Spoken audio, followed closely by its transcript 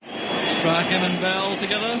Strachan and Bell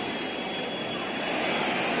together.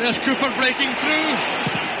 There's Cooper breaking through.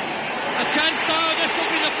 A chance now. This will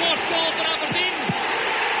be the fourth goal for Aberdeen.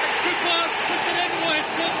 And Cooper puts it in with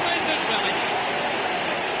just Brendan Relish.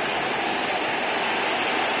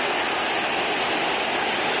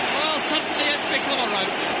 Well, suddenly it's become a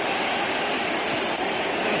rout.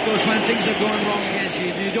 Of course, when things are going wrong against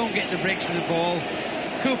you, you don't get the breaks of the ball.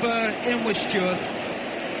 Cooper in with Stewart.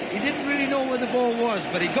 He didn't really know where the ball was,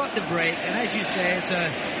 but he got the break. And as you say, it's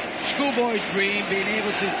a schoolboy's dream, being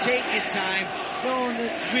able to take your time, knowing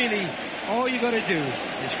that really all you got to do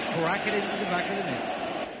is crack it into the back of the net.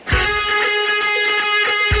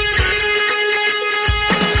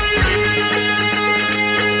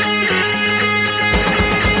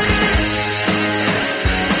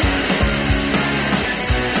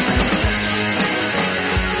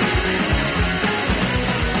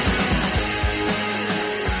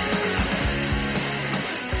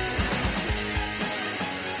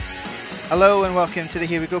 Hello and welcome to the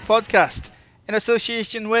Here We Go podcast, in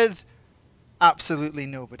association with absolutely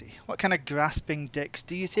nobody. What kind of grasping dicks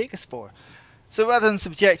do you take us for? So rather than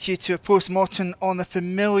subject you to a post-mortem on the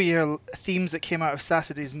familiar themes that came out of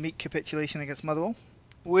Saturday's meek capitulation against Motherwell,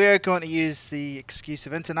 we're going to use the excuse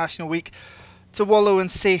of International Week to wallow in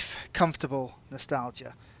safe, comfortable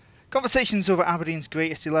nostalgia. Conversations over Aberdeen's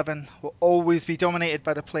greatest 11 will always be dominated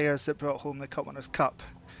by the players that brought home the Cup Winners' Cup.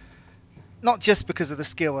 Not just because of the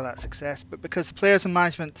scale of that success, but because the players and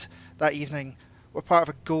management that evening were part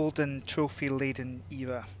of a golden trophy-laden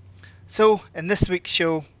era. So, in this week's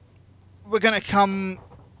show, we're going to come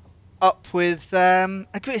up with a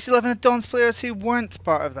greatest 11 of Don's players who weren't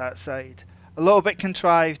part of that side. A little bit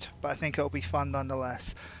contrived, but I think it'll be fun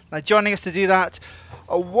nonetheless. Now, joining us to do that,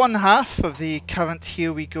 one half of the current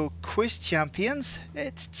Here We Go quiz champions,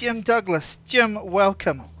 it's Jim Douglas. Jim,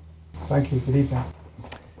 welcome. Thank you. Good evening.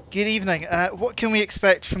 Good evening. What can we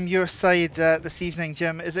expect from your side this evening,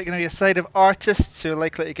 Jim? Is it going to be a side of artists who are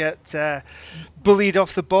likely to get bullied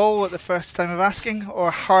off the ball at the first time of asking,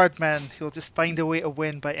 or hard men who will just find a way to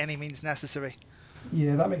win by any means necessary?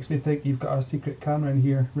 Yeah, that makes me think you've got a secret camera in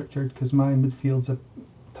here, Richard, because my midfield's a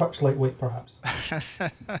touch lightweight, perhaps.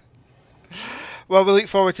 Well, we look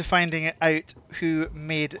forward to finding out who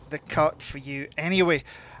made the cut for you anyway.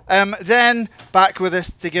 Then back with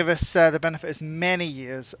us to give us the benefit of many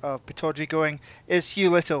years of Pittodrie going is Hugh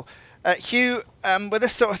Little. Hugh, with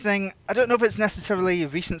this sort of thing, I don't know if it's necessarily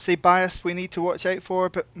recency bias we need to watch out for,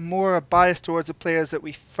 but more a bias towards the players that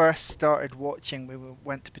we first started watching when we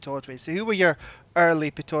went to Pittodrie. So who were your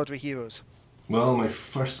early Pittodrie heroes? Well, my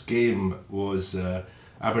first game was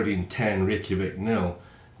Aberdeen 10, Reykjavik 0.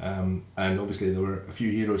 And obviously there were a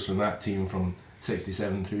few heroes from that team from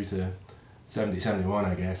 67 through to 70-71,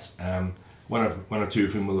 I guess. One or two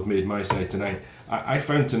of whom will have made my side tonight. I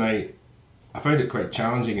found it quite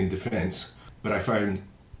challenging in defence, but I found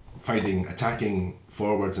finding attacking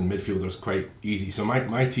forwards and midfielders quite easy. So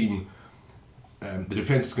my team, the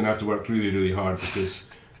defence is going to have to work really, really hard because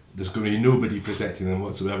there's going to be nobody protecting them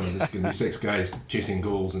whatsoever. There's going to be six guys chasing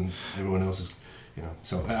goals and everyone else is,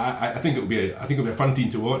 So I think it'll be a fun team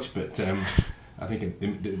to watch, but I think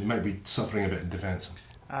they might be suffering a bit in defence.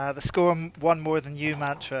 The score one more than you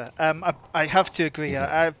mantra. I have to agree.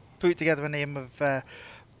 I've put together a name of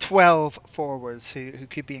 12 forwards who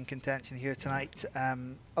could be in contention here tonight,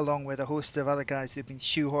 along with a host of other guys who've been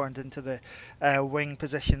shoehorned into the wing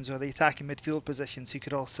positions or the attacking midfield positions who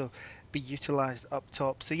could also be utilised up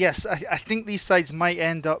top. So yes, I think these sides might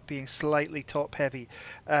end up being slightly top heavy,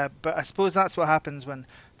 but I suppose that's what happens when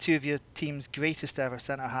two of your team's greatest ever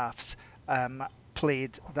centre halves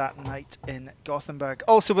played that night in Gothenburg.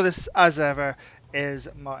 Also with us, as ever, is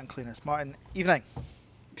Martin Clunas. Martin, evening.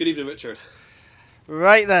 Good evening, Richard.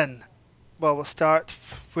 Right then, well, we'll start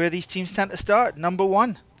where these teams tend to start. Number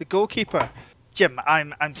one, the goalkeeper. Jim,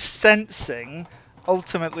 I'm sensing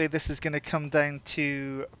ultimately this is going to come down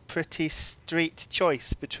to a pretty straight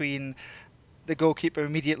choice between the goalkeeper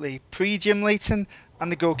immediately pre-Jim Leighton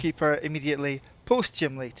and the goalkeeper immediately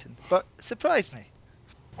post-Jim Leighton. But surprise me.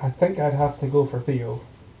 I think I'd have to go for Theo.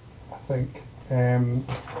 I think. I'm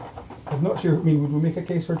not sure. I mean, would we make a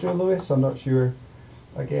case for Joe Lewis? I'm not sure.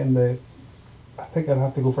 Again, I think I'd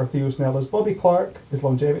have to go for Theo Snellers. Bobby Clark, his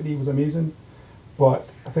longevity was amazing, but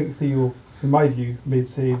I think Theo, in my view, made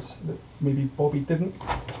saves that maybe Bobby didn't,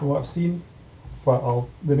 from what I've seen. But I'll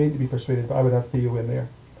remain to be persuaded. But I would have Theo in there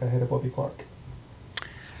ahead of Bobby Clark.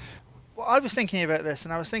 Well, I was thinking about this,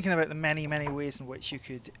 and I was thinking about the many, many ways in which you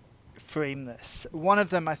could frame this. One of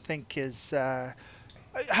them, I think, is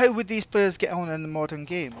how would these players get on in the modern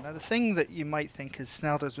game? Now, the thing that you might think is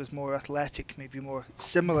Snelders was more athletic, maybe more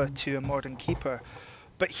similar to a modern keeper.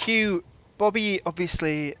 But Hugh, Bobby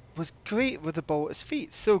obviously was great with the ball at his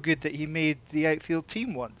feet, so good that he made the outfield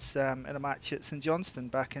team once in a match at St Johnstone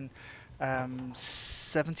back in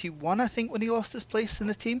 71, I think, when he lost his place in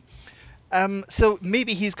the team. So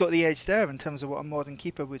maybe he's got the edge there in terms of what a modern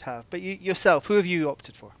keeper would have. But yourself, who have you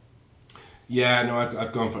opted for? Yeah, no,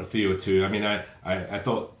 I've gone for Theo too. I mean, I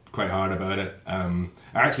thought quite hard about it. I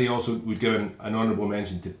actually also would give an honourable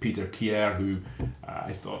mention to Peter Kjær, who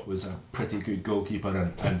I thought was a pretty good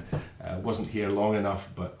goalkeeper and wasn't here long enough.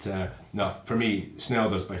 But no, for me,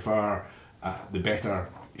 Snelders by far the better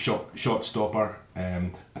shot stopper.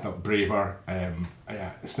 I thought braver.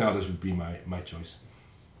 Yeah, Snelders would be my choice.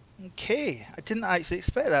 Okay, I didn't actually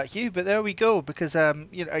expect that, Hugh, but there we go. Because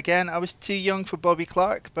again, I was too young for Bobby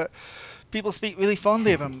Clark, but people speak really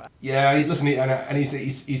fondly of him. Yeah, listen, and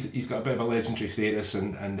he's got a bit of a legendary status,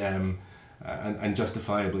 and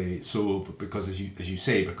justifiably so, because as you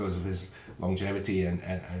say, because of his longevity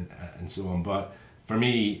and so on. But for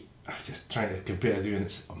me, just trying to compare two, and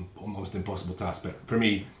it's almost impossible task. But for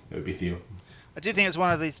me, it would be Theo. I do think it's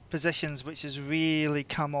one of these positions which has really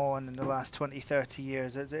come on in the last 20, 30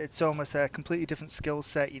 years. It's almost a completely different skill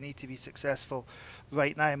set you need to be successful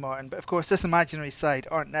right now, Martin. But of course, this imaginary side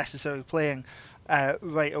aren't necessarily playing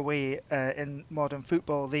right away in modern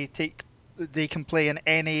football. They can play in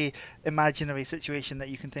any imaginary situation that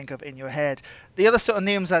you can think of in your head. The other sort of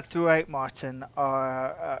names I'd throw out, Martin,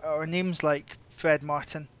 are names like Fred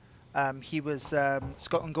Martin. He was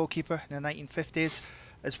Scotland goalkeeper in the 1950s.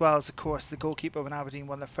 As well as, of course, the goalkeeper when Aberdeen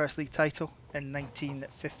won their first league title in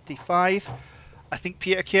 1955. I think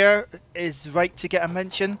Peter Kjær is right to get a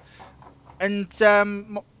mention. And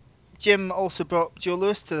Jim also brought Joe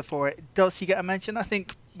Lewis to the fore. Does he get a mention? I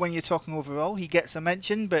think when you're talking overall, he gets a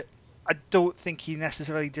mention, but I don't think he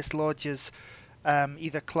necessarily dislodges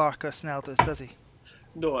either Clark or Snelders, does he?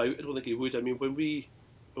 No, I don't think he would. I mean, when we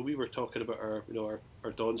were talking about our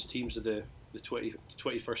Dons teams of the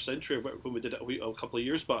 21st century, when we did it a couple of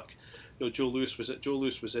years back, Joe Lewis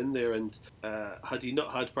was in there, and had he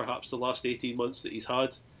not had perhaps the last 18 months that he's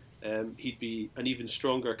had, he'd be an even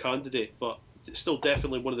stronger candidate. But still,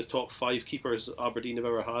 definitely one of the top 5 keepers Aberdeen have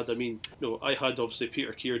ever had. I mean, I had obviously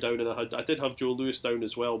Peter Kjær down, and I did have Joe Lewis down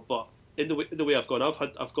as well. But in the way I've gone,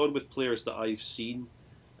 I've gone with players that I've seen.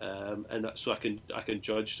 And so I can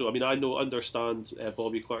judge. So I mean, I understand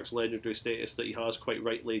Bobby Clark's legendary status that he has, quite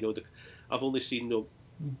rightly. I've only seen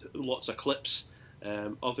lots of clips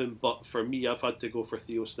of him, but for me, I've had to go for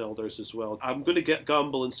Theo Snelders as well. I'm going to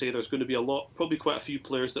gamble and say there's going to be probably quite a few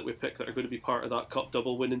players that we pick that are going to be part of that cup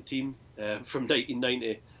double winning team from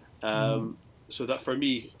 1990. So that for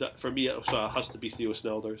me, it has to be Theo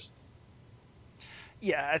Snelders.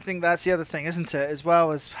 Yeah, I think that's the other thing, isn't it? As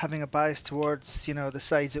well as having a bias towards, the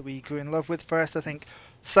sides that we grew in love with first, I think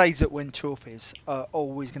sides that win trophies are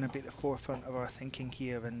always going to be at the forefront of our thinking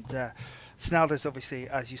here. And Snelders, obviously,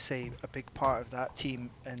 as you say, a big part of that team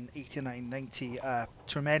in 89-90.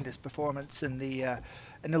 Tremendous performance in the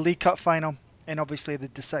League Cup final, and obviously the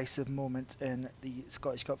decisive moment in the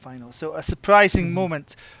Scottish Cup final. So a surprising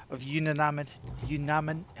moment of unanimity.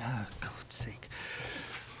 Oh, God's sake.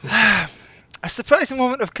 A surprising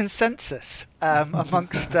moment of consensus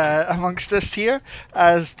amongst us here,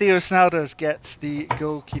 as Theo Snelders gets the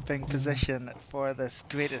goalkeeping position for this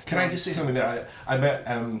greatest. Can I just say something there? I met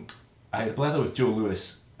I had a blather with Joe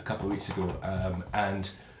Lewis a couple of weeks ago, and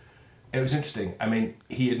it was interesting. I mean,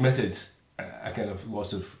 he admitted a kind of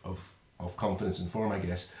loss of confidence and form, I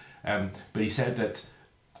guess, but he said that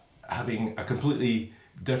having a completely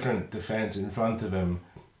different defence in front of him,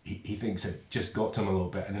 he thinks it just got to him a little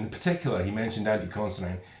bit. And in particular, he mentioned Andy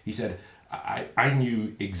Considine. He said, I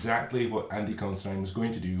knew exactly what Andy Considine was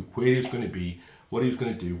going to do, where he was going to be, what he was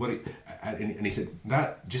going to do, and he said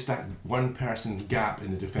that one person gap in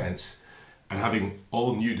the defence, and having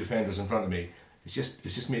all new defenders in front of me, it's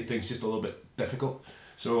just made things just a little bit difficult.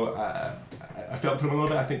 So I felt for him a little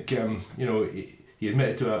bit. I think he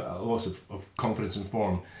admitted to a loss of confidence and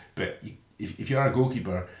form, but if you're a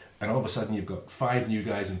goalkeeper and all of a sudden you've got 5 new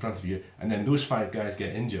guys in front of you, and then those 5 guys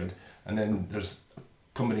get injured, and then there's a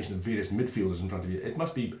combination of various midfielders in front of you, it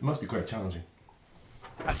must be quite challenging.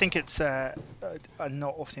 I think it's a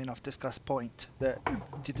not often enough discussed point that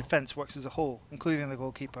the defence works as a whole, including the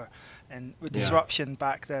goalkeeper, and the disruption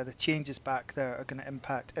back there, the changes back there are going to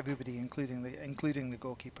impact everybody, including the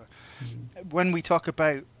goalkeeper. Mm-hmm. When we talk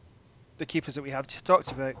about the keepers that we have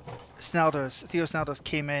talked about, Theo Snelders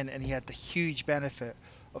came in and he had the huge benefit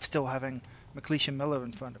of still having McLeish and Miller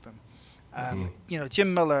in front of him.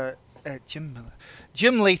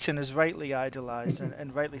 Jim Leighton is rightly idolised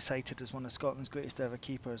and rightly cited as one of Scotland's greatest ever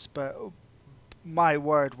keepers, but my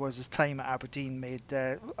word was his time at Aberdeen made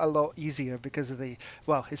a lot easier because of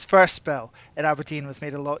his first spell at Aberdeen was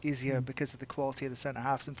made a lot easier because of the quality of the centre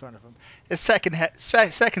halves in front of him. His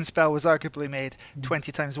second spell was arguably made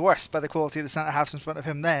 20 times worse by the quality of the centre halves in front of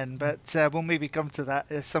him then, but we'll maybe come to that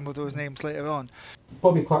some of those names later on.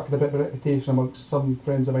 Bobby Clark had a bit of a reputation amongst some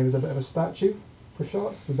friends of mine as a bit of a statue for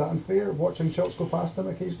shots. Was that unfair? Watching shots go past him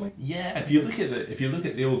occasionally. Yeah, if you look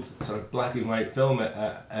at the old sort of black and white film,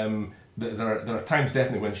 there are times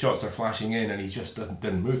definitely when shots are flashing in and he just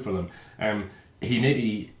didn't move for them. He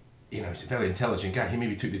maybe, he's a very intelligent guy. He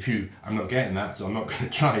maybe took the view, I'm not getting that, so I'm not going to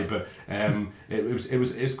try. But it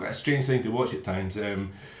was quite a strange thing to watch at times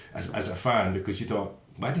as a fan, because you thought,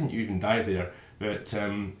 why didn't you even dive there? But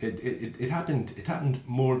it happened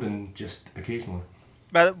more than just occasionally.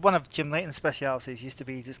 But one of Jim Leighton's specialities used to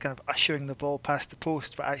be just kind of ushering the ball past the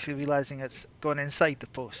post, but actually realising it's gone inside the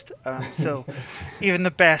post. So even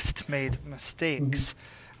the best made mistakes.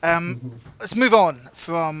 Let's move on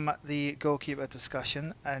from the goalkeeper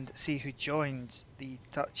discussion and see who joined the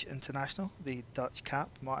Dutch international, the Dutch cap.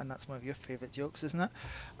 Martin, that's one of your favourite jokes, isn't it?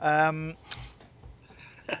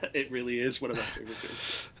 It really is one of my favourite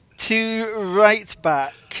jokes. To right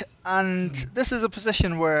back, and this is a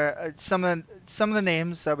position where some of the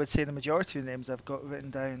names, I would say the majority of the names I've got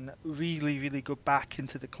written down, really go back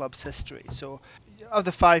into the club's history. So of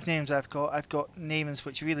the 5 names I've got names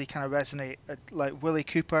which really kind of resonate, like Willie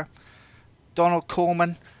Cooper, Donald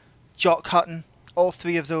Coleman, Jock Hutton. All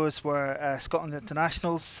 3 of those were Scotland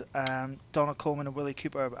internationals. Donald Coleman and Willie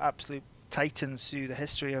Cooper are absolute titans through the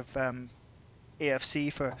history of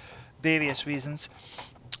AFC for various reasons.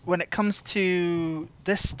 When it comes to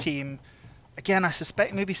this team, again, I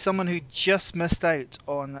suspect maybe someone who just missed out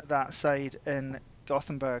on that side in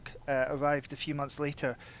Gothenburg, arrived a few months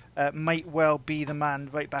later, might well be the man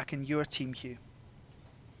right back in your team, Hugh.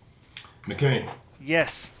 McKimmie.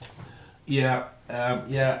 Yes. Yeah.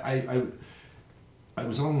 I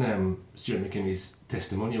was on Stuart McKimmie's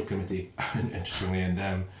testimonial committee, interestingly,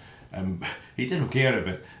 and he did okay out of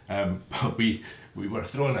it. But we were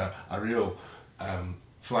thrown a real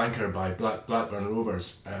flanker by Blackburn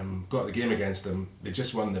Rovers. Got the game against them. They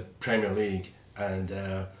just won the Premier League, and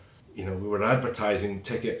we were advertising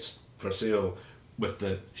tickets for sale with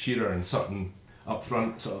the Shearer and Sutton up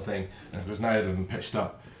front sort of thing, and of course neither of them pitched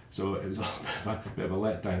up, so it was a bit of a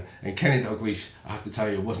letdown. And Kenny Dalglish, I have to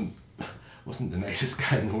tell you, wasn't the nicest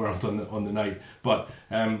guy in the world on the night. But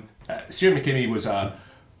Stuart McKimmie was a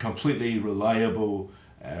completely reliable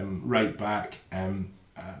right back.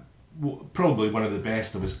 Probably one of the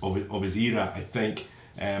best of his era, I think.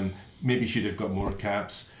 Maybe should have got more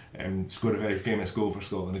caps. Scored a very famous goal for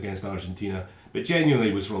Scotland against Argentina, but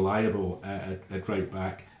genuinely was reliable at right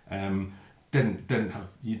back. Didn't have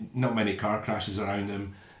not many car crashes around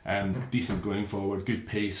him. Decent going forward, good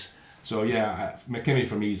pace. So yeah, McKimmie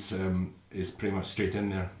for me is pretty much straight in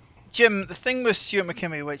there. Jim, the thing with Stuart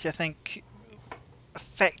McKimmie, which I think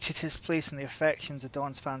affected his place in the affections of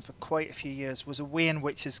Dons fans for quite a few years, was a way in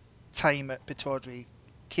which his time at Pittodrie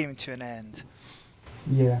came to an end.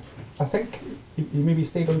 Yeah, I think he maybe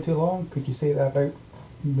stayed on too long. Could you say that about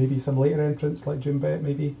maybe some later entrants like Jim Bett?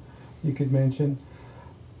 Maybe you could mention.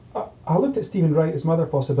 I looked at Stephen Wright as another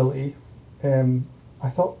possibility. I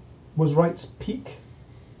thought, was Wright's peak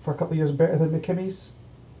for a couple of years better than McKimmie's?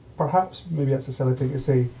 Perhaps, maybe that's a silly thing to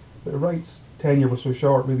say, but Wright's tenure was so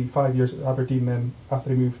short, really 5 years at Aberdeen, then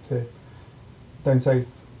after he moved to down south,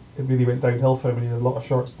 it really went downhill for him, and he had a lot of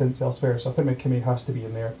short stints elsewhere. So I think McKimmie has to be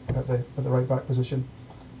in there at the right back position.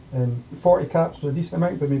 40 caps was a decent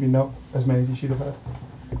amount, but maybe not as many as he should have had.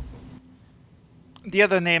 The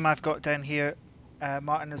other name I've got down here,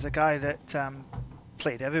 Martin, is a guy that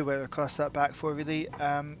played everywhere across that back four, really.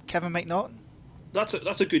 Kevin McNaughton. That's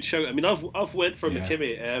a good shout. I mean, I've went for Yeah.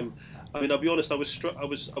 McKimmie. I mean, I'll be honest. I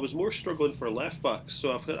was more struggling for left backs,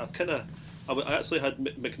 so I actually had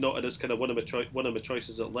McNaughton as kind of one of my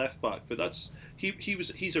choices at left back. But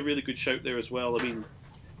he's a really good shout there as well. I mean,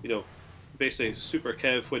 basically Super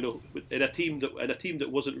Kev when in a team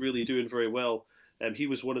that wasn't really doing very well. He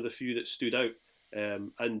was one of the few that stood out.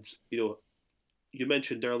 And you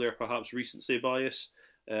mentioned earlier perhaps recency bias.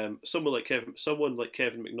 Someone like Kevin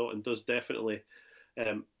McNaughton does definitely.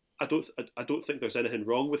 I don't think there's anything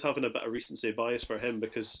wrong with having a bit of recency bias for him,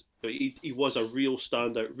 because he was a real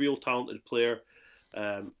standout, real talented player.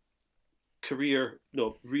 Career,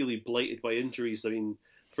 really blighted by injuries. I mean,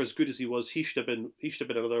 for as good as he was, he should have been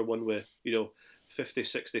another one with 50,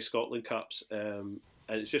 60 Scotland caps. And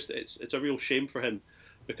it's a real shame for him,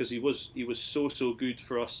 because he was so good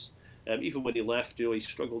for us. Even when he left, he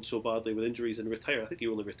struggled so badly with injuries and retired. I think he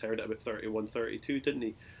only retired at about 31, 32, didn't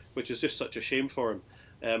he? which is just such a shame for him.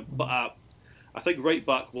 But I think right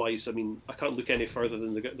back wise, I mean, I can't look any further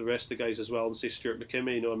than the rest of the guys as well and say Stuart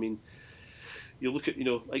McKimmie. You know, I mean, you look at, you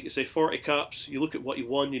know, like you say, 40 caps. You look at what he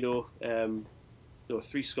won. You know,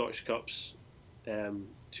 3 Scottish Cups,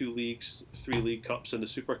 2 leagues, 3 League Cups, and the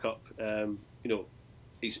Super Cup. You know,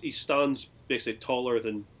 he stands basically taller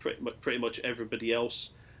than pretty much everybody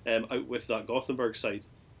else out with that Gothenburg side.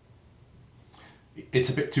 It's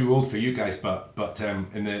a bit too old for you guys, but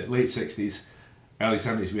in the late 60s, early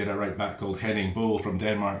 70s, we had a right back called Henning Boll from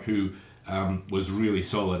Denmark who was really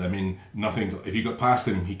solid. I mean, nothing. If you got past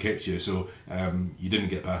him, he kicked you. So you didn't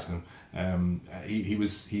get past him. He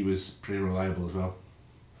was pretty reliable as well.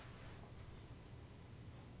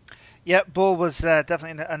 Yeah, Boll was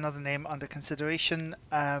definitely another name under consideration.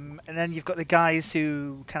 And then you've got the guys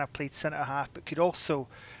who kind of played centre half, but could also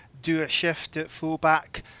do a shift at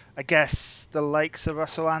fullback. I guess the likes of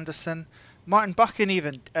Russell Anderson. Martin Buchan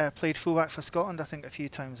even played fullback for Scotland, I think, a few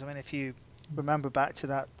times. I mean, if you remember back to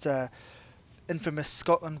that infamous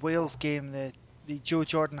Scotland-Wales game, the Joe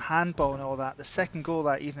Jordan handball and all that, the second goal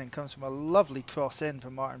that evening comes from a lovely cross in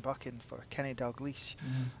from Martin Buchan for Kenny Dalglish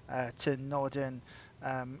to nod in.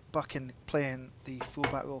 Buchan playing the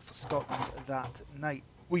fullback role for Scotland that night.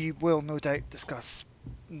 We will no doubt discuss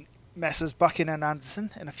Messrs Buchan and Anderson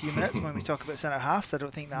in a few minutes when we talk about centre halves. I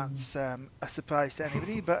don't think that's a surprise to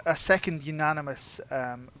anybody, but a second unanimous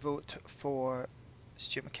vote for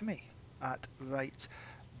Stuart McKimmie at right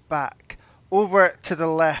back. Over to the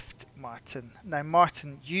left, Martin. Now,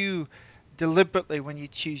 Martin, you deliberately, when you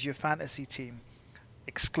choose your fantasy team,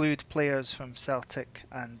 exclude players from Celtic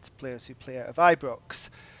and players who play out of Ibrox.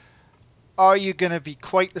 Are you going to be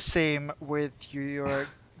quite the same with your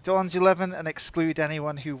Don's 11 and exclude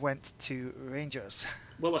anyone who went to Rangers?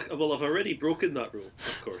 Well, I've already broken that rule,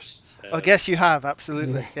 of course. I guess you have,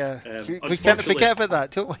 absolutely. Yeah, we can't forget about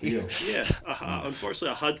that, don't we? Yeah.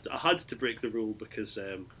 Unfortunately, I had to break the rule because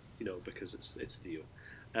because it's Theo.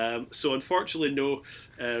 So unfortunately, no.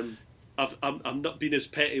 I'm not being as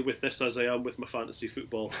petty with this as I am with my fantasy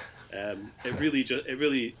football.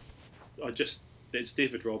 It's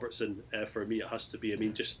David Robertson for me. It has to be. I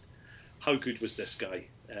mean, just how good was this guy?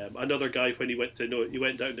 Another guy when he went down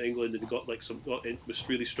to England and got was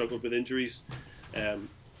really struggled with injuries. A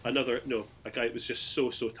guy that was just so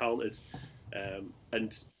talented.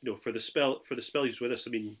 And for the spell he was with us,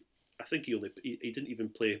 I mean, I think he didn't even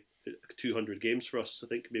play 200 games for us. I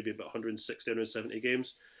think maybe about 160, 170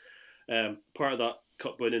 games. Part of that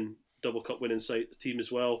double cup winning team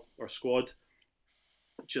as well, our squad.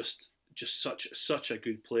 Just such a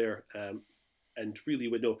good player. And really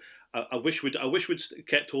would know. I wish we'd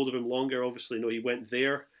kept hold of him longer. Obviously, he went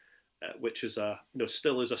there, which is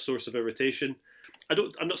still is a source of irritation.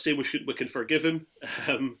 I'm not saying we can forgive him,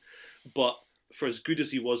 but for as good as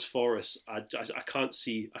he was for us, I can't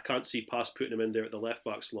see past putting him in there at the left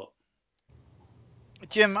back slot.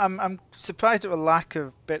 Jim, I'm surprised at the lack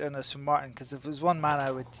of bitterness from Martin, because if there was one man I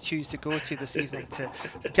would choose to go to this evening to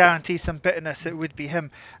guarantee some bitterness, it would be him.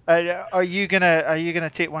 Are you gonna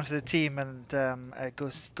take one for the team and go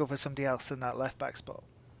for somebody else in that left back spot?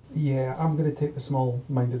 Yeah, I'm going to take the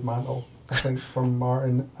small-minded mantle, I think, from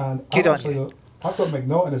Martin. And I've got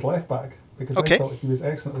McNaughton as left back because I thought he was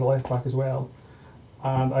excellent as a left back as well.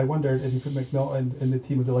 And I wondered if you put McNaughton in the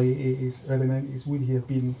team of the late 80s, early 90s, would he have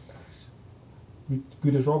been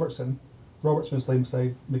good as Robertson? Robertson was playing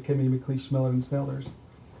beside McKimmie, McLeish, Miller and Snelders.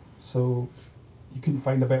 So you couldn't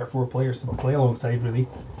find a better 4 players to play alongside, really,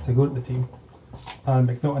 to go to the team. And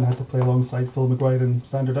McNaughton had to play alongside Phil Maguire and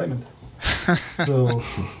Sander Diamond. So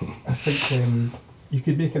I think you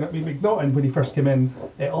could make McNaughton, when he first came in,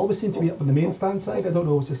 it always seemed to be up on the main stand side. I don't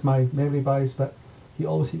know, it's just my memory bias, but he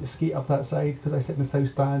always seemed to skate up that side because I sit in the south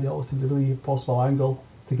stand. He always seemed to really possible angle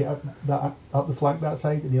to get up the flank that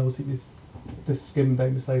side, and he always seemed to just skimming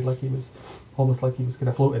down the side like he was almost like he was kind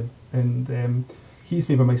of floating. And he's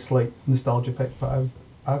maybe my slight nostalgia pick, but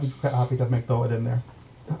I'd be quite happy to have McNaughton in there.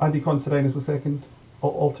 Andy Considine is my second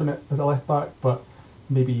alternate as a left back, but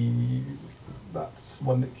maybe that's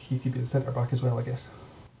one that he could be the centre back as well, I guess.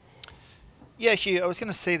 Yeah, Hugh, I was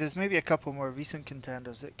going to say there's maybe a couple more recent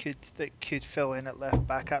contenders that could fill in at left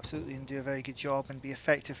back absolutely and do a very good job and be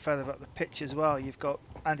effective further up the pitch as well. You've got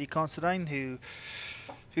Andy Considine who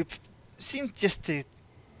seemed just to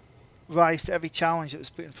rise to every challenge that was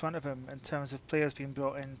put in front of him in terms of players being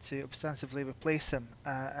brought in to ostensibly replace him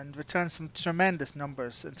and return some tremendous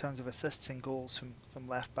numbers in terms of assists and goals from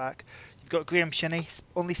left back. You've got Graham Shinney,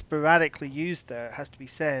 only sporadically used there, it has to be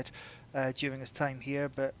said, during his time here,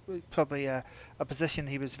 but probably a position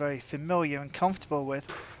he was very familiar and comfortable with.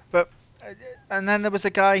 And then there was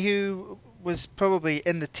a guy who was probably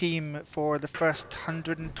in the team for the first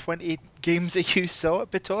 120 games that you saw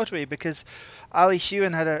at Pittodrie, because Ali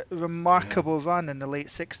Shewan had a remarkable run in the late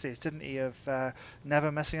 60s, didn't he, of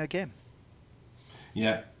never missing a game.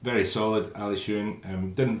 Yeah, very solid, Ali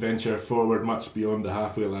Shewan. Didn't venture forward much beyond the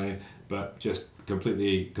halfway line, but just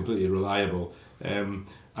completely reliable. I'm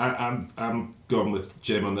gone with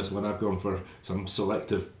Jim on this one. I've gone for some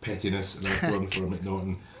selective pettiness, and I've gone for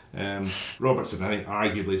McNaughton. Robertson, I think,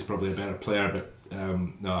 arguably is probably a better player, but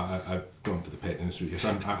no, I've gone for the pettiness route here. So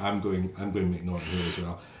I'm going McNaughton here as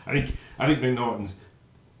well. I think McNaughton's,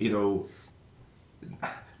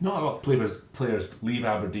 not a lot of players leave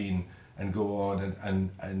Aberdeen and go on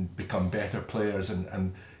and become better players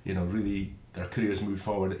and really their careers move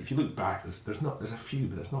forward. If you look back, there's a few,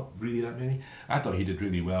 but there's not really that many. I thought he did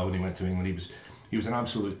really well when he went to England. He was an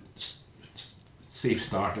absolute safe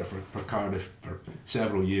starter for Cardiff for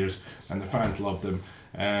several years, and the fans loved him.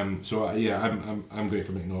 So yeah, I'm going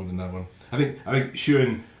for McNaughton in that one. I think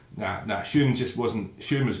Shewan. Shewan just wasn't.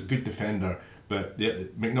 Shewan was a good defender, but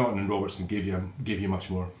McNaughton and Robertson gave you much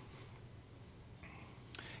more.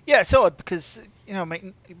 Yeah, it's odd because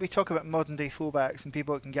we talk about modern day fullbacks and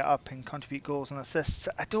people who can get up and contribute goals and assists.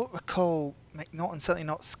 I don't recall McNaughton certainly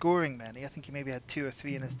not scoring many. I think he maybe had 2 or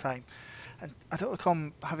 3 in his time, and I don't recall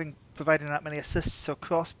him providing that many assists or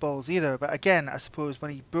cross balls either. But again, I suppose when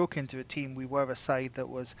he broke into a team, we were a side that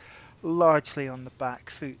was largely on the back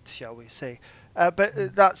foot, shall we say.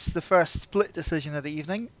 But that's the first split decision of the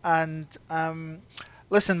evening. And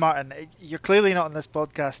listen, Martin, you're clearly not on this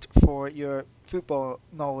podcast for your football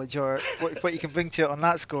knowledge or what you can bring to it on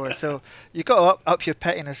that score. So you've got to up your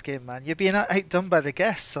pettiness game, man. You're being outdone by the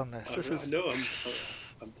guests on this. No,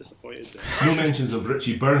 I'm disappointed. No mentions of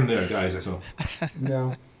Richie Byrne there, guys, I saw.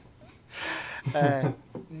 No.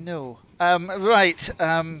 No. Right.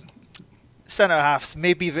 Centre halves.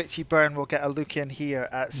 Maybe Richie Byrne will get a look in here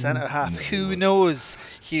at centre half. Who knows,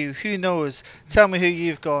 Hugh? Who knows? Tell me who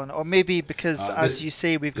you've gone. Or maybe because, as you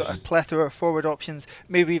say, we've got a plethora of forward options,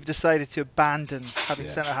 maybe we've decided to abandon having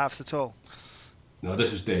centre halves at all. No,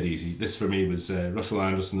 this was dead easy. This for me was Russell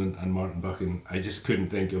Anderson and Martin Buchan. I just couldn't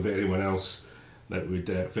think of anyone else that would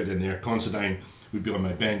fit in there. Considine would be on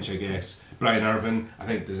my bench, I guess. Brian Irvine, I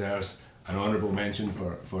think, deserves an honourable mention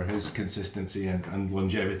for his consistency and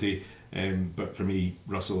longevity. But for me,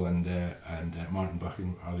 Russell and Martin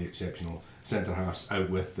Buchan are the exceptional centre halves out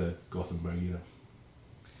with the Gothenburg era.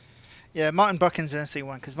 Yeah, Martin Buchan's an interesting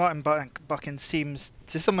one because Martin Buchan seems,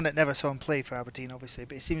 to someone that never saw him play for Aberdeen, obviously,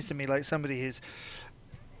 but he seems to me like somebody who's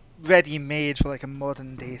ready-made for like a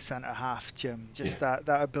modern-day centre half, Jim. Just that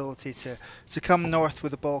ability to come north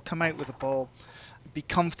with the ball, come out with the ball, be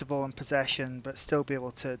comfortable in possession, but still be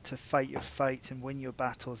able to fight your fight and win your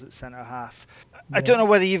battles at centre half. Yeah. I don't know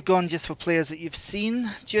whether you've gone just for players that you've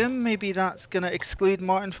seen, Jim. Maybe that's going to exclude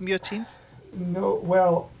Martin from your team. No,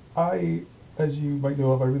 well, I, as you might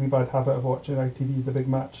know, have a really bad habit of watching ITV's The Big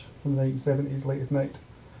Match from the 1970s late at night,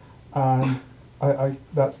 and I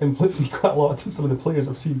that's influenced me quite a lot in some of the players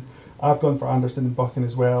I've seen. I've gone for Anderson and Buchan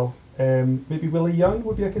as well. Maybe Willie Young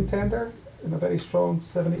would be a contender in a very strong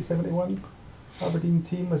 78-71 Aberdeen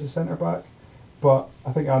team as a centre-back. But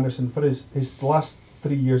I think Anderson, for his last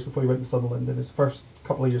 3 years before he went to Sunderland and his first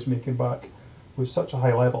couple of years when he came back, was such a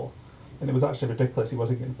high level. And it was actually ridiculous he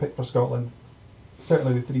wasn't getting picked for Scotland.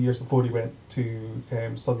 Certainly the 3 years before he went to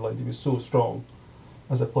Sunderland, he was so strong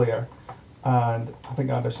as a player. And I think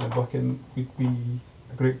Anderson and Buchan would be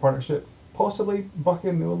a great partnership. Possibly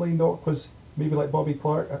Buchan, the only knock was maybe like Bobby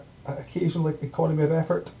Clark, occasional economy of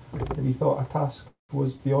effort, and he thought a task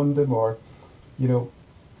was beyond him, or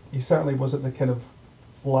he certainly wasn't the kind of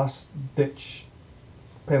last ditch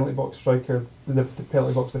penalty box striker, the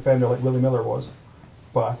penalty box defender like Willie Miller was.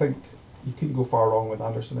 But I think you couldn't go far wrong with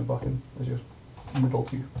Anderson and Buchan as your middle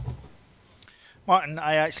two. Martin,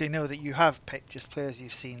 I actually know that you have picked just players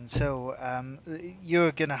you've seen, so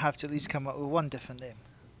you're going to have to at least come up with one different name.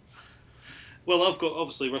 Well, I've got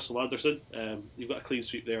obviously Russell Anderson. You've got a clean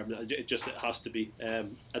sweep there. It has to be.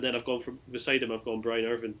 And then I've gone from beside him. I've gone Brian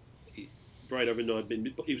Irvine. Brian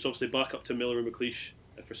Irvine, he was obviously back up to Miller and McLeish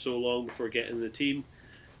for so long before getting in the team.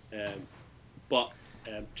 I thought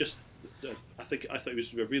he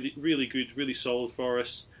was really, really good, really solid for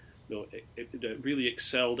us. It really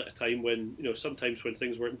excelled at a time when sometimes when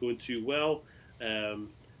things weren't going too well.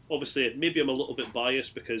 Obviously, maybe I'm a little bit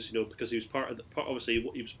biased because he was part of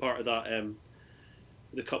that.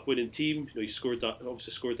 The cup winning team. He scored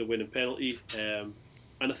the winning penalty.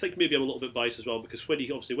 And I think maybe I'm a little bit biased as well because when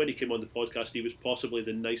he came on the podcast, he was possibly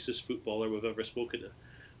the nicest footballer we've ever spoken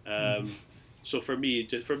to. So for me,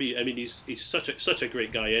 I mean, he's such a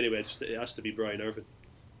great guy anyway. It has to be Brian Irvine.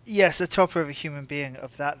 Yes, a topper of a human being,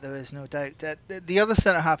 of that there is no doubt. The other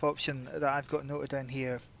centre half option that I've got noted down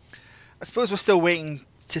here, I suppose we're still waiting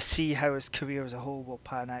to see how his career as a whole will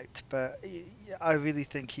pan out, but I really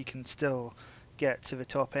think he can still get to the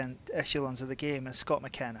top end echelons of the game, and Scott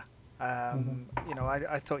McKenna.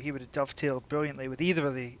 I thought he would have dovetailed brilliantly with either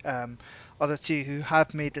of the other two who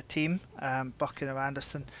have made the team, Buchan or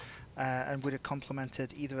Anderson, and would have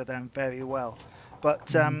complemented either of them very well.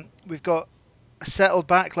 But we've got a settled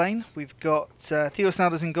back line. We've got Theo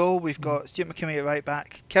Snelders in goal. We've got Stuart McKimmie at right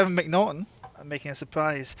back. Kevin McNaughton making a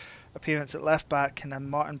surprise appearance at left back, and then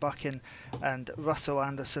Martin Buchan and Russell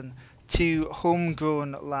Anderson, two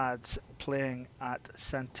homegrown lads playing at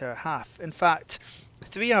centre half. In fact,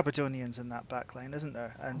 3 Aberdonians in that back line, isn't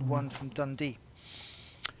there? And one from Dundee.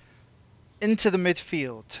 Into the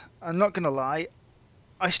midfield. I'm not going to lie,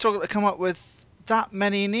 I struggle to come up with that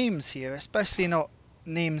many names here, especially not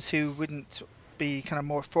names who wouldn't be kind of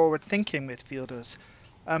more forward-thinking midfielders.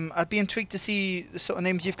 I'd be intrigued to see the sort of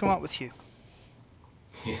names you've come up with, Hugh.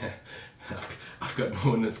 Yeah, I've got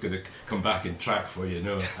no one that's going to come back and track for you.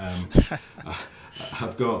 No,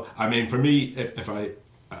 I've got. I mean, for me, if I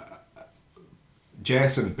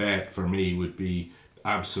Jess and Bet for me would be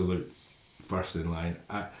absolute first in line.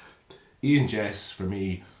 Ian Jess for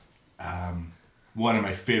me, one of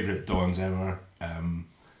my favourite Dons ever.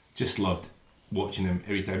 Just loved watching him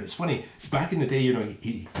every time. It's funny, back in the day,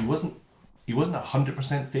 he wasn't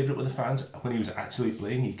 100% favourite with the fans when he was actually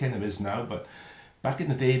playing. He kind of is now, but back in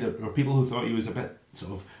the day, there were people who thought he was a bit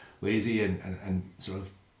sort of lazy and sort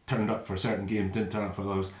of turned up for certain games, didn't turn up for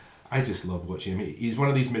others. I just love watching him. He's one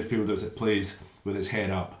of these midfielders that plays with his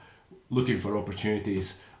head up, looking for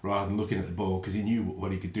opportunities rather than looking at the ball, because he knew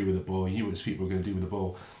what he could do with the ball. He knew what his feet were going to do with the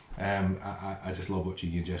ball. I just love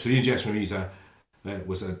watching Ian Jess. So Ian Jess for me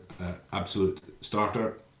was an absolute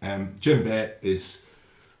starter. Jim Bett is,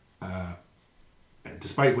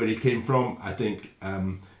 despite where he came from, I think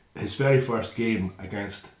his very first game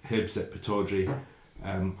against Hibs at Pittodrie,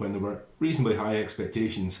 when there were reasonably high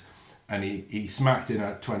expectations, and he smacked in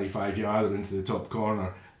a 25-yarder into the top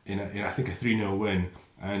corner in I think a 3-0 win,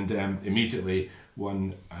 and immediately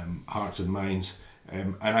won hearts and minds.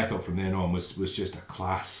 And I thought from then on was just a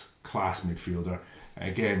class midfielder.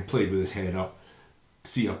 Again, played with his head up,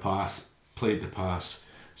 see a pass, played the pass.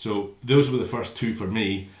 So those were the first two for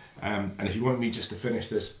me. And if you want me just to finish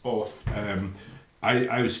this off, I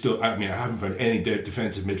haven't found any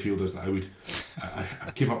defensive midfielders that I would.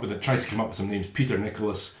 I came up with tried to come up with some names. Peter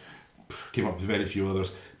Nicholas, came up with very few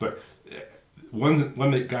others. But one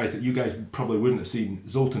of the guys that you guys probably wouldn't have seen,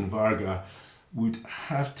 Zoltan Varga, would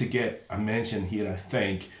have to get a mention here, I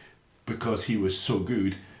think, because he was so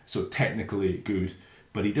good, so technically good.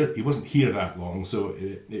 But he wasn't here that long, so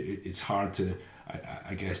it's hard to,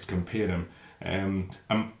 I guess, compare him.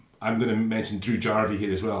 I'm going to mention Drew Jarvie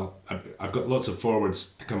here as well. I've got lots of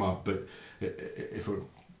forwards to come up, but if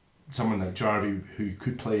someone like Jarvie who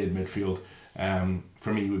could play in midfield,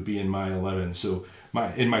 for me would be in my 11. So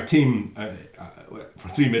in my team, for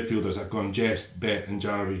 3 midfielders, I've gone Jess, Bet and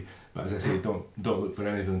Jarvie. But as I say, don't look for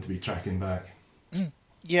anything to be tracking back.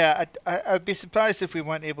 Yeah, I'd be surprised if we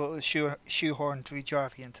weren't able to shoehorn Drew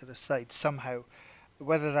Jarvie into the side somehow,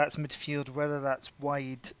 whether that's midfield, whether that's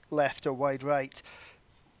wide left or wide right.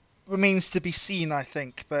 Remains to be seen, I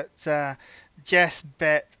think. But Jess,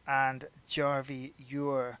 Bet and Jarvie,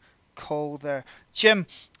 your call there. Jim,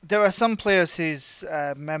 there are some players whose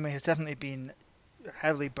memory has definitely been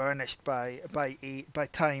heavily burnished by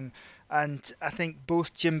time, and I think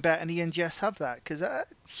both Jim Bet and Ian Jess have that, because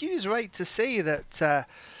Hugh's right to say that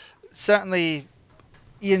certainly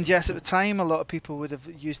Ian Jess at the time, a lot of people would have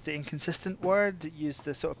used the inconsistent word, used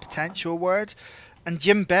the sort of potential word. And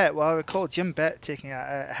Jim Bet, well, I recall Jim Bet taking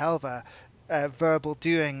a hell of a verbal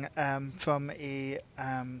doing from a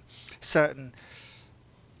certain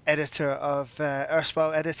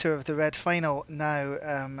erstwhile editor of the Red Final,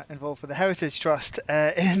 now involved with the Heritage Trust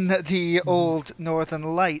in the old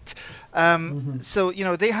Northern Light. So,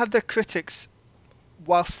 they had their critics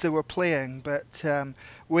whilst they were playing, but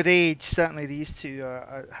with age, certainly these two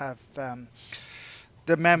have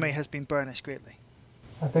their memory has been burnished greatly.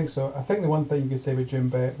 I think so. I think the one thing you could say with Jim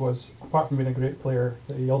Bet was, apart from being a great player,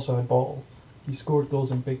 that he also had ball. He scored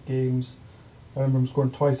goals in big games. I remember him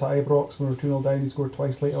scoring twice at Ibrox when we were 2-0 down. He scored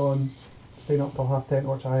twice late on, staying up till half-10 to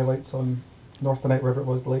watch highlights on North Tonight, wherever it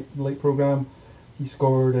was, the late programme. He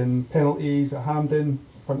scored in penalties at Hampden in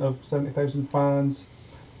front of 70,000 fans.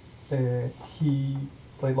 He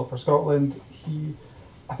played a lot for Scotland.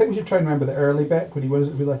 I think we should try and remember the early Bet when he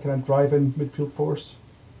was really like kind of driving midfield force.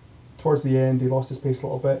 Towards the end, he lost his pace a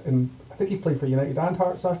little bit, and I think he played for United and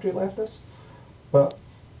Hearts after he left us. But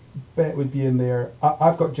Bet would be in there.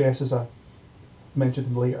 I've got Jess as mentioned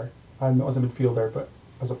him later, and not as a midfielder, but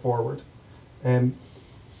as a forward. Do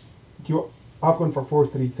I've gone for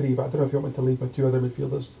 4-3-3, but I don't know if you want me to leave my two other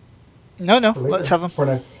midfielders. No, let's have them. For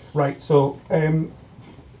now. Right, so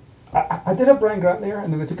I did have Brian Grant there,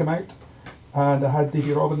 and then I took him out. And I had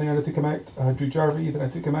Davy Robin there, and I took him out. I had Drew Jarvie, then I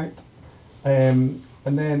took him out. And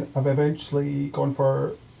then I've eventually gone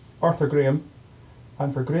for Arthur Graham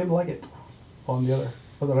and for Graham Leggett on the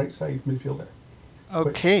right side midfielder.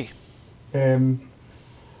 Okay. Which,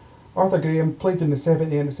 Arthur Graham played in the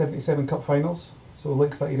 70 and the 77 Cup finals, so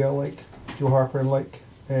links that area like Joe Harper and like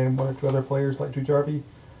one or two other players like Drew Jarvie.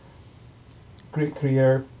 Great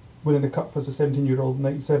career, winning the Cup as a 17-year-old in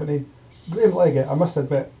 1970. Graham Leggett, I must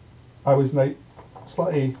admit, I was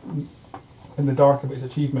slightly in the dark about his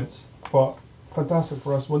achievements, but fantastic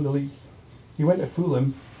for us, won the league. He went to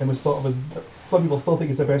Fulham and was thought of as, some people still think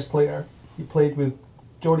he's the best player. He played with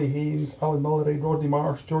Johnny Haynes, Alan Mullery, Rodney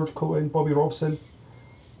Marsh, George Cohen, Bobby Robson,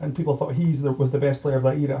 and people thought was the best player of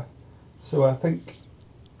that era. So I think,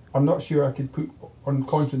 I'm not sure I could put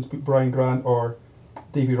Brian Grant or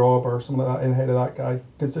Davy Robb or something like that in ahead of that guy,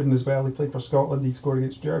 considering as well he played for Scotland, he scored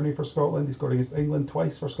against Germany for Scotland, he scored against England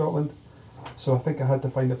twice for Scotland. So I think I had to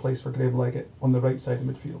find a place for Graham Leggett on the right side of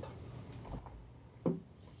midfield.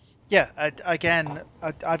 Yeah,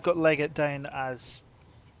 I've got Leggett down as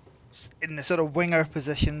in the sort of winger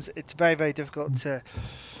positions. It's very, very difficult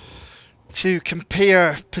to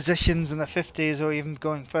compare positions in the 50s or even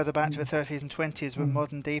going further back to the 30s and 20s with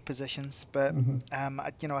modern day positions. But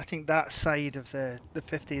I think that side of the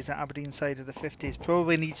 50s, that Aberdeen side of the 50s,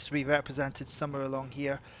 probably needs to be represented somewhere along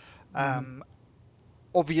here.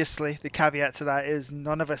 Obviously, the caveat to that is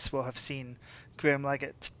none of us will have seen Graham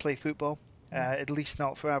Leggett play football. At least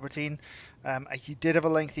not for Aberdeen. He did have a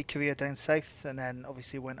lengthy career down south, and then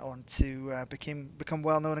obviously went on to become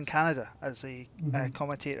well known in Canada as a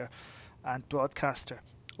commentator and broadcaster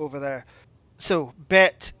over there. So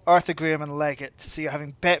Bet, Arthur Graham and Leggett. So you're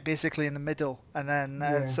having Bet basically in the middle, and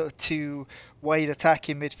then sort of two wide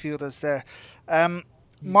attacking midfielders there.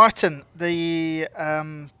 Martin, the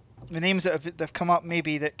names that have come up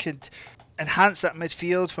maybe that could enhance that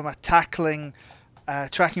midfield from a tackling,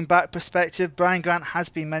 tracking back perspective. Brian Grant has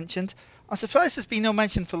been mentioned. I'm surprised there's been no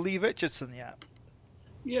mention for Lee Richardson yet.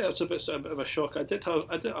 Yeah, it's a bit of a shock. I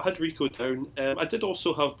had Rico down. I did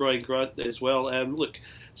also have Brian Grant as well. Look,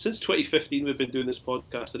 since 2015 we've been doing this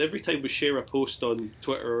podcast, and every time we share a post on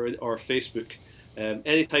Twitter or Facebook,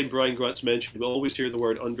 anytime Brian Grant's mentioned, we always hear the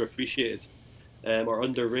word underappreciated or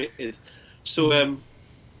underrated. So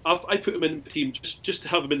I put him in the team just to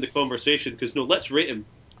have him in the conversation, because let's rate him,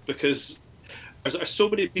 because there's so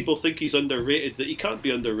many people think he's underrated that he can't be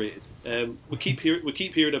underrated. We keep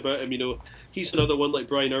hearing about him. He's another one like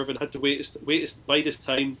Brian Irvine, had to bide his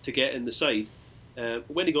time to get in the side.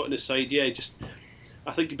 When he got in the side,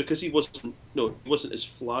 I think because he wasn't as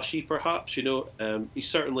flashy, perhaps. He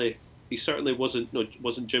certainly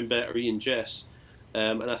wasn't Jim Bett or Ian Jess,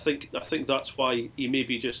 and I think that's why he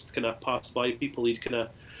maybe just kind of passed by people. He kind of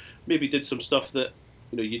maybe did some stuff that.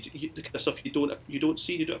 The kind of stuff you don't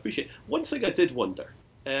see, you don't appreciate. One thing I did wonder.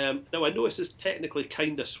 Now I know this is technically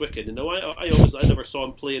kind of Swicken, and I never saw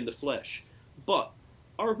him play in the flesh. But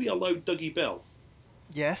are we allowed Dougie Bell?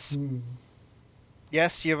 Yes.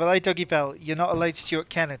 Yes, you're allowed Dougie Bell. You're not allowed Stuart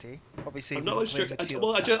Kennedy. Obviously, I'm not allowed Stuart.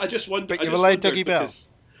 I just wondered. But you're allowed Dougie Bell.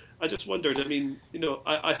 I just wondered. I mean,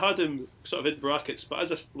 I had him sort of in brackets,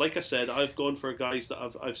 but like I said, I've gone for guys that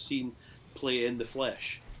I've seen play in the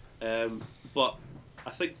flesh. But I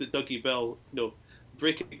think that Dougie Bell,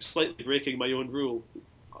 slightly breaking my own rule,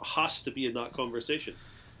 has to be in that conversation.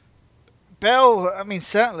 Bell, I mean,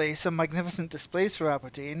 certainly some magnificent displays for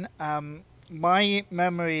Aberdeen. My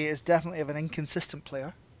memory is definitely of an inconsistent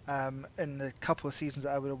player in the couple of seasons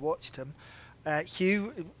that I would have watched him.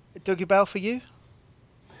 Hugh, Dougie Bell for you?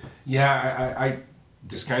 Yeah, I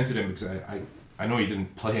discounted him because I know he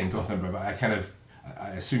didn't play in Gothenburg, but I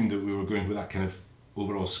assumed that we were going with that kind of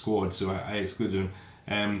overall squad, so I excluded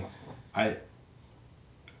him. I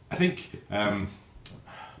think a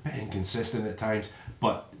bit inconsistent at times,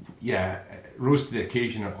 but rose to the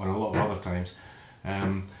occasion on a lot of other times.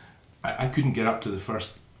 I couldn't get up to the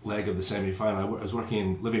first leg of the semi-final. I was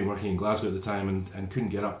working in Glasgow at the time, and couldn't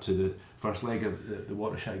get up to the first leg of the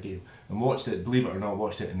Watershire game, and watched it, believe it or not,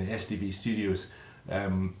 watched it in the STV studios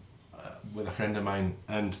with a friend of mine,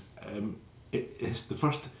 and it's the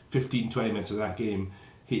first 15-20 minutes of that game,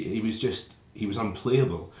 he was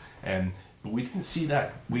unplayable, but we didn't see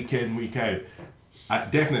that week in, week out.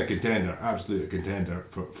 Definitely a contender, absolute contender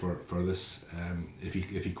for this if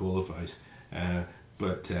he qualifies.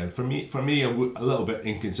 but for me, a little bit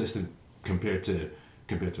inconsistent compared to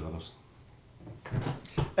others.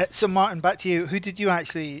 So Martin, back to you. Who did you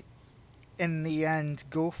actually, in the end,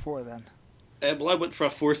 go for then? Well, I went for a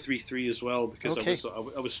 4-3-3 as well because Okay.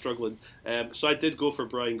 I was struggling. So I did go for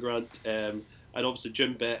Brian Grant, and obviously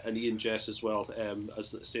Jim Bett and Ian Jess as well,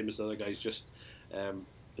 as the same as the other guys. Just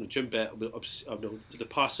Jim Bett, the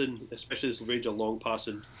passing, especially his range of long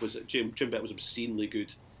passing, was Jim Bett was obscenely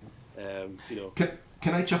good.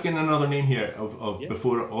 Can I chuck in another name here of Yeah.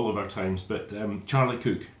 before all of our times? But Charlie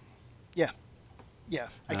Cook. Yeah.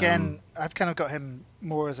 Again, I've kind of got him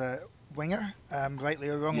more as a winger, rightly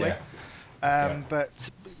or wrongly. But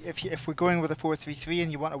if we're going with a 4-3-3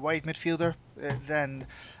 and you want a wide midfielder, then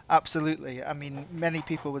absolutely. I mean, many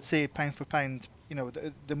people would say pound for pound,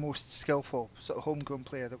 the most skillful sort of homegrown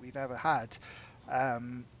player that we've ever had.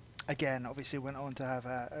 Again, obviously went on to have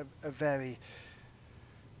a very,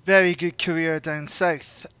 very good career down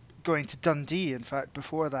south, going to Dundee, in fact,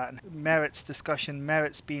 before that. Merits discussion,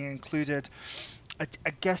 merits being included.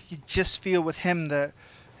 I guess you just feel with him that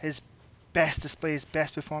his best displays,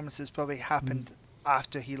 best performances probably happened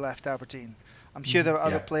after he left Aberdeen. I'm sure there are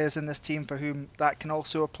other players in this team for whom that can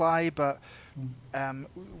also apply, but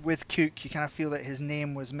with Cook, you kind of feel that his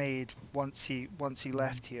name was made once he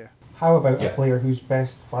left here. How about a player whose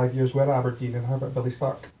best 5 years were Aberdeen, and how about Billy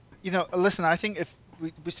Stark? Listen, I think if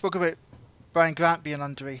we spoke about Brian Grant being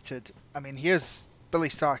underrated, I mean, Billy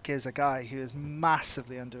Stark is a guy who is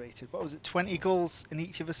massively underrated. What was it, 20 goals in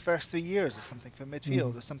each of his first 3 years or something for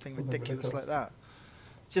midfield or something ridiculous like that?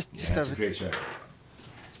 Just That's a great shout.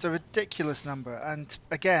 Just a ridiculous number. And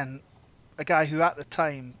again, a guy who at the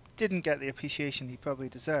time didn't get the appreciation he probably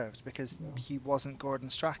deserved because he wasn't Gordon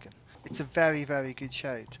Strachan. It's a very, very good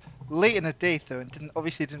shout. Late in the day though, and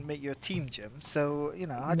obviously didn't make your team, Jim. So,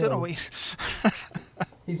 I don't know what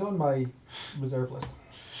He's on my reserve list.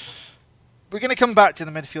 We're going to come back to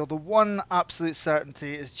the midfield. The one absolute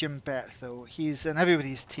certainty is Jim Bett, though. He's in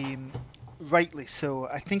everybody's team, rightly so.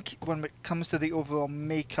 I think when it comes to the overall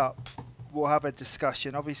makeup, we'll have a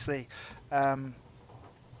discussion. Obviously, a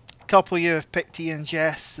couple of you have picked Ian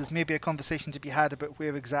Jess. There's maybe a conversation to be had about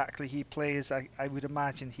where exactly he plays. I would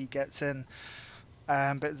imagine he gets in.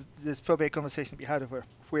 But there's probably a conversation to be had over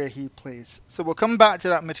where he plays. So we'll come back to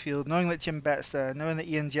that midfield, knowing that Jim Bett's there, knowing that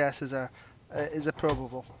Ian Jess is a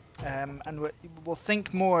probable. And we'll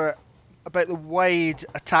think more about the wide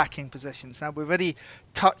attacking positions. Now, we've already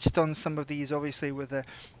touched on some of these, obviously, with the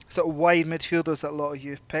sort of wide midfielders that a lot of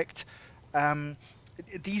you have picked.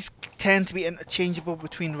 These tend to be interchangeable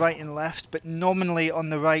between right and left, but nominally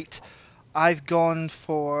on the right, I've gone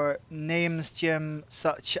for names, Jim,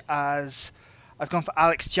 such as I've gone for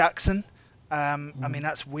Alex Jackson. I mean,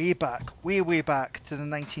 that's way back to the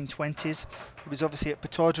 1920s. He was obviously at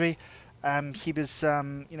Pittodrie. He was,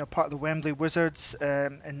 part of the Wembley Wizards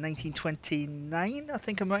in 1929, I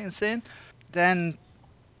think I'm right in saying. Then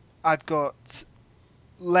I've got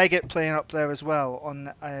Leggett playing up there as well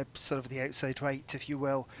on sort of the outside right, if you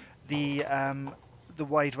will, the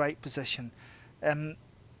wide right position.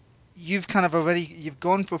 You've kind of you've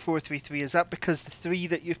gone for 4-3-3. Is that because the three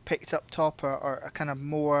that you've picked up top are kind of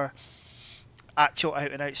more actual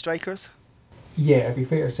out and out strikers? Yeah, it'd be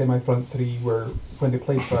fair to say my front three were, when they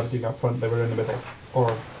played for Aberdeen up front, they were in the middle,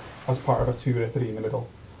 or as part of a 2 or a 3 in the middle.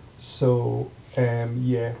 So,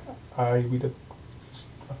 I would have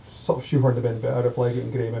sort of shoehorned them in, but out of Leggett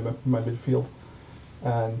and Graham in my midfield.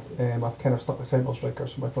 And I've kind of stuck the central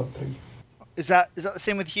strikers for my front three. Is that the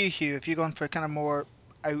same with you, Hugh? Have you gone for kind of more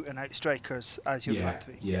out and out strikers as your front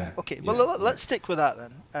three? Yeah. Okay, well, let's stick with that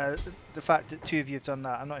then. The fact that two of you have done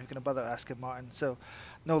that, I'm not even going to bother asking Martin, so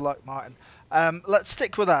no luck, Martin. Let's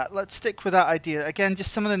stick with that. Let's stick with that idea. Again,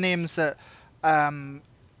 just some of the names that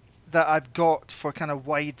I've got for kind of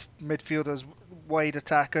wide midfielders, wide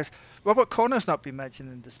attackers. Robert Connor's not been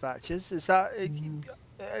mentioned in dispatches. Is that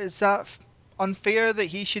unfair that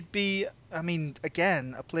he should be? I mean,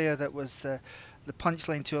 again, a player that was the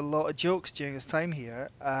punchline to a lot of jokes during his time here.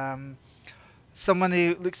 Someone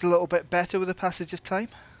who looks a little bit better with the passage of time.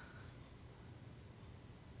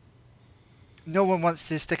 No one wants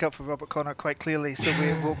to stick up for Robert Connor, quite clearly, so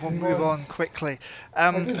we'll move on quickly.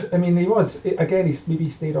 I mean, he was, again, he's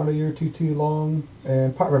maybe stayed on a year or two too long.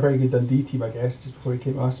 Part of a very good Dundee team, I guess, just before he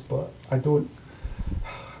came to us, but I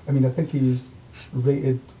think he's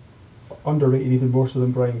underrated even more so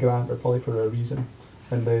than Brian Grant, but probably for a reason.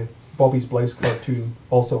 And the Bobby's Blouse cartoon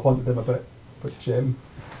also haunted him a bit, which in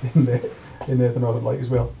the Northern Light as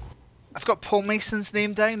well. I've got Paul Mason's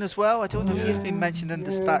name down as well. I don't know if he's been mentioned in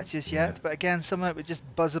dispatches yet, but again, someone that would just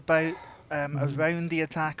buzz about around the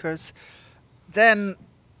attackers. Then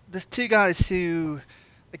there's two guys who,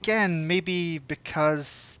 again, maybe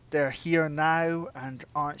because they're here now and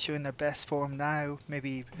aren't showing their best form now,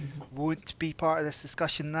 maybe won't be part of this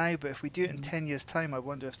discussion now, but if we do it in 10 years' time, I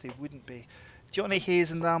wonder if they wouldn't be. Johnny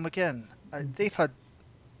Hayes and Niall McGinn, they've had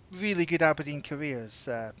really good Aberdeen careers,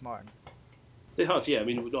 Martin. They have, yeah. I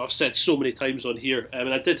mean, I've said so many times on here. I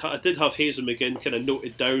mean, I did have Hayes and McGinn kind of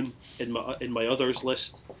noted down in my others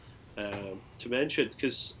list to mention,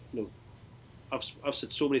 because I've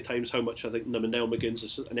said so many times how much I think Niall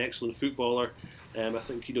McGinn's an excellent footballer. I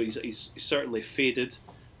think he's certainly faded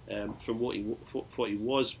from what he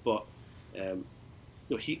was, but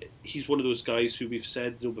he's one of those guys who we've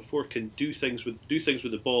said before can do things with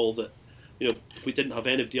the ball that we didn't have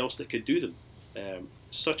anybody else that could do them.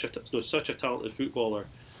 Such a talented footballer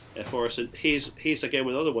for us, and Hayes again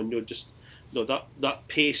with another one. That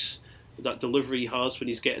pace, that delivery he has when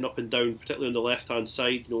he's getting up and down, particularly on the left hand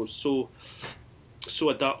side. So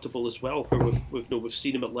adaptable as well. Where we've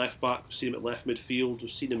seen him at left back, we've seen him at left midfield,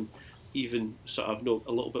 we've seen him even sort of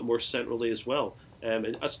a little bit more centrally as well.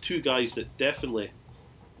 And that's two guys that definitely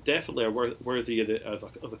are worthy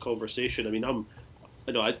of a conversation. I mean,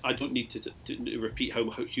 I don't need to repeat how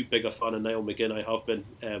big a fan of Niall McGinn I have been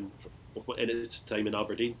in his time in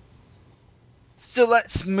Aberdeen. So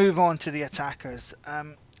let's move on to the attackers.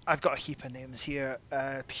 I've got a heap of names here,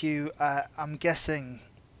 Hugh. I'm guessing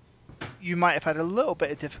you might have had a little bit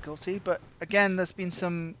of difficulty, but again, there's been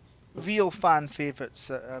some real fan favourites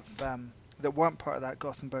that weren't part of that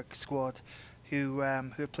Gothenburg squad who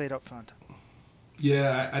have played up front.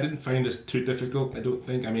 Yeah, I didn't find this too difficult, I don't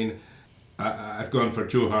think. I mean, I've gone for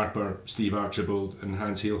Joe Harper, Steve Archibald and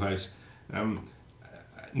Hans Heelhuis.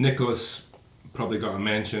 Nicholas probably got a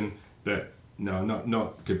mention, but no,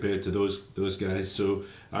 not compared to those guys. So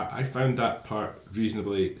I found that part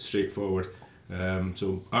reasonably straightforward.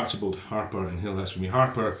 So Archibald, Harper and Heelhuis for me.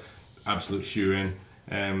 Harper, absolute shoe-in.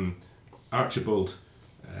 Archibald,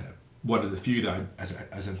 one of the few that, as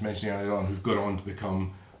I was mentioning earlier on, who've gone on to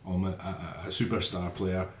become a superstar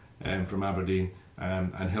player from Aberdeen.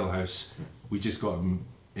 And Heelhuis, we just got him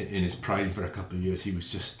in his prime for a couple of years. He was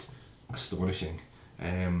just astonishing,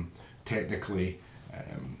 technically,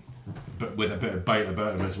 but with a bit of bite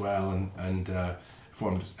about him as well, and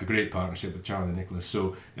formed a great partnership with Charlie Nicholas.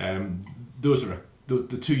 So those were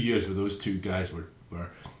the 2 years with those two guys were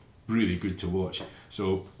really good to watch.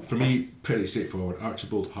 So for me, pretty straightforward: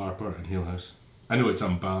 Archibald, Harper, and Heelhuis. I know it's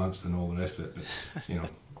unbalanced and all the rest of it, but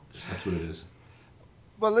that's what it is.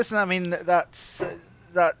 Well, listen, I mean, that's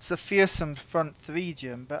a fearsome front three,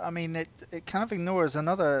 Jim, but I mean, it kind of ignores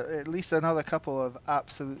at least another couple of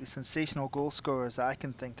absolutely sensational goal scorers that I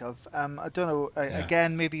can think of. I don't know,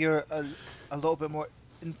 again, maybe you're a little bit more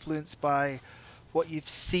influenced by what you've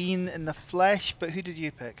seen in the flesh, but who did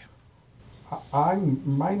you pick? Mine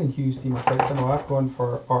and Hugh's team are quite similar. I've gone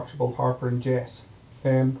for Archibald, Harper and Jess.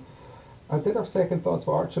 I did have second thoughts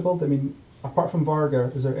for Archibald. I mean, apart from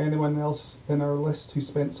Varga, is there anyone else in our list who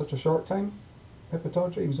spent such a short time at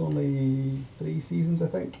Pittodrie? He was only 3 seasons, I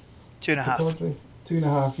think. 2.5.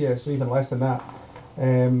 2.5, yeah, so even less than that.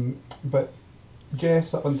 But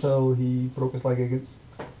Jess, up until he broke his leg against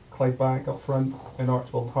Clydebank up front, and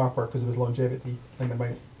Archibald, Harper, because of his longevity and the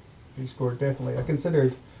amount he scored, definitely. I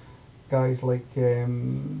considered guys like Shearer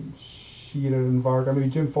and Varga. Maybe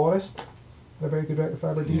Jim Forrest had a very good record for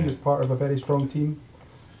Aberdeen. He was part of a very strong team.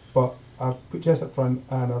 But I've put Jess up front,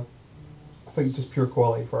 and I think just pure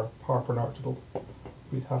quality for Harper and Archibald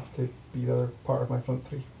would have to be the other part of my front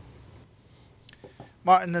three.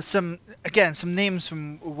 Martin, there's some names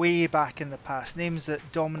from way back in the past, names that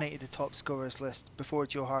dominated the top scorers list before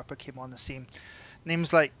Joe Harper came on the scene.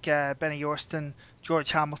 Names like Benny Yorston,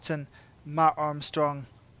 George Hamilton, Matt Armstrong.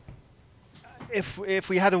 If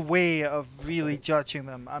we had a way of really judging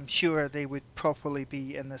them, I'm sure they would properly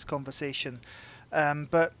be in this conversation.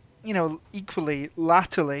 But equally,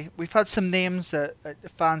 latterly, we've had some names that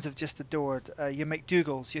fans have just adored. Your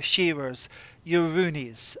McDougals, your Shearers, your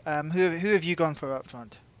Rooneys. Who have you gone for up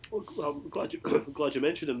front? Well, I'm glad you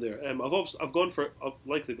mentioned him there. I've gone for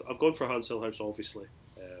Hans Heelhuis, obviously.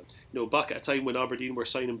 Back at a time when Aberdeen were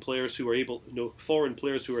signing players who were able, foreign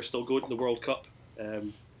players who are still going to the World Cup.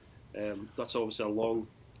 That's obviously a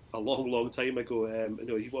long time ago.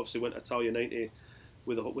 He obviously went to Italia 90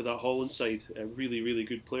 with that Holland side, a really, really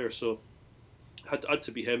good player. So had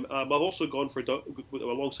to be him. I've also gone for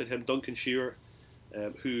alongside him Duncan Shearer,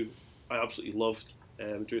 who I absolutely loved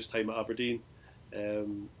during his time at Aberdeen.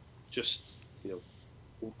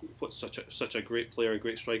 What's such a great player, a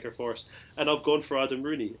great striker for us. And I've gone for Adam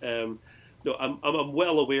Rooney. I'm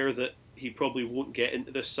well aware that he probably won't get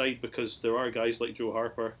into this side because there are guys like Joe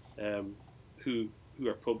Harper who who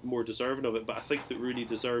are probably more deserving of it. But I think that Rooney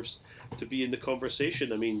deserves to be in the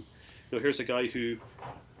conversation. I mean, here's a guy who,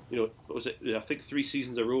 what was it? I think 3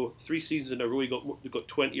 seasons in a row. 3 seasons in a row, he got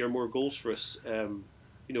 20 or more goals for us.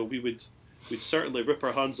 We'd certainly rip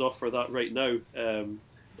our hands off for that right now.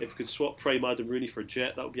 If we could swap prime Adam Rooney for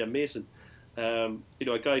Jet, that would be amazing. A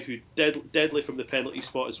guy who deadly from the penalty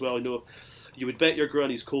spot as well. You would bet your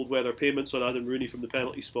granny's cold weather payments on Adam Rooney from the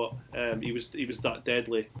penalty spot. He was that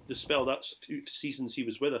deadly. The spell that few seasons he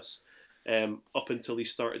was with us, up until he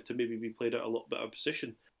started to maybe be played out a little bit out of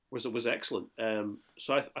position, was excellent.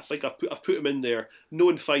 So I think I've put him in there,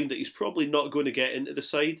 knowing fine that he's probably not going to get into the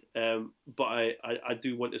side. But I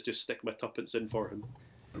do want to just stick my tuppence in for him.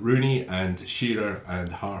 Rooney and Shearer and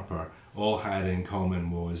Harper all had in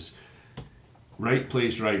common was right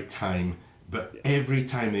place, right time. But every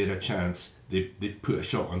time they had a chance, they put a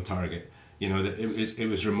shot on target. It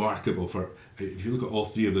was remarkable. If you look at all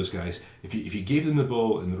 3 of those guys, if you gave them the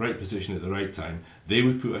ball in the right position at the right time, they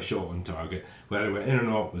would put a shot on target. Whether it went in or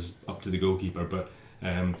not was up to the goalkeeper. But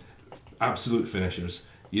absolute finishers.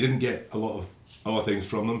 You didn't get a lot of other things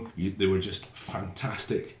from them. They were just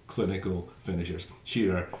fantastic clinical finishers.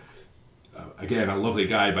 Shearer, again, a lovely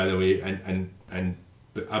guy by the way, and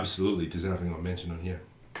but absolutely deserving of mention on here.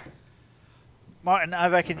 Martin, I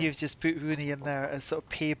reckon you've just put Rooney in there as sort of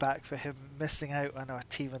payback for him missing out on our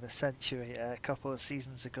team of the century a couple of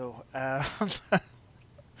seasons ago.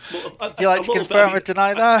 Would you like to confirm or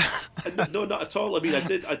deny that? No, not at all. I mean, I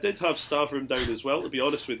did have Stavrum down as well. To be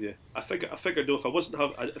honest with you, I figured no, if I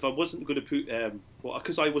wasn't going to put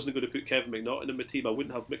because I wasn't going to put Kevin McNaughton in my team, I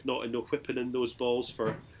wouldn't have McNaughton whipping in those balls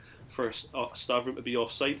for Stavrum to be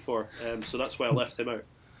offside for. So that's why I left him out.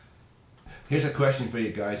 Here's a question for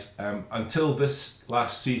you guys. Until this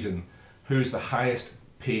last season, who's the highest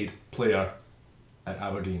paid player at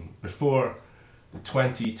Aberdeen? Before the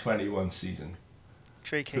 2021 season,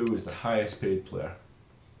 Craig Hignett. Who was the highest paid player?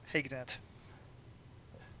 Hignett.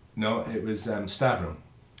 No, it was Stavrum.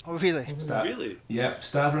 Oh, really? Really? Yeah,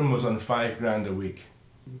 Stavrum was on $5,000 a week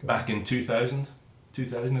back in 2000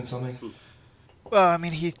 and something. Well, I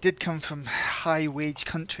mean, he did come from high-wage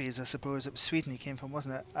countries, I suppose. It was Sweden he came from,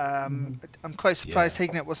 wasn't it? I'm quite surprised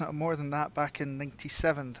Hignett wasn't more than that back in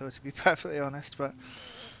 '97, though, to be perfectly honest. But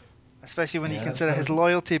especially when you consider his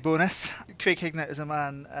loyalty bonus. Craig Hignett is a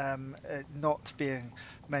man not being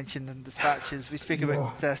mentioned in dispatches. We speak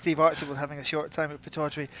about Steve Archibald having a short time at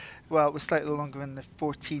Pittodrie. Well, it was slightly longer in the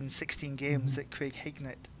 14-16 games that Craig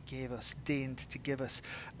Hignett deigned to give us.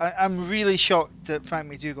 I'm really shocked that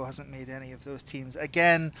Frank McDougall hasn't made any of those teams.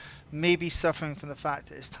 Again, maybe suffering from the fact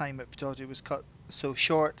that his time at Pittodrie was cut so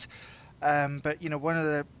short. But one of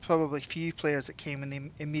the probably few players that came in the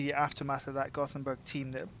immediate aftermath of that Gothenburg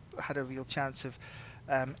team that had a real chance of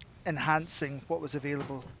enhancing what was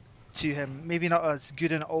available to him. Maybe not as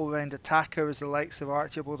good an all-round attacker as the likes of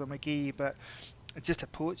Archibald or McGee, but just a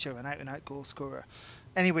poacher, an out-and-out goal scorer.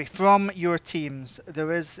 Anyway, from your teams,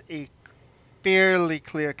 there is a fairly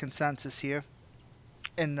clear consensus here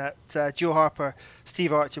in that Joe Harper,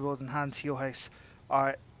 Steve Archibald and Hans Hjulhuis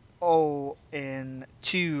are all in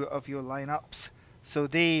 2 of your lineups. So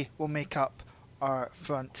they will make up our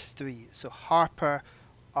front 3. So Harper,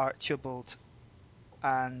 Archibald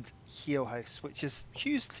and Hjulhuis, which is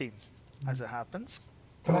Hugh's team, as it happens.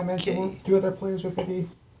 Can I mention 2 other players with maybe?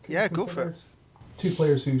 Yeah, go for it. 2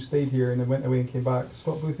 players who stayed here and then went away and came back.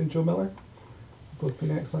 Scott Booth and Joe Miller. Both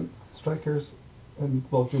been excellent strikers. And,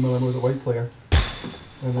 well, Joe Miller was a wide player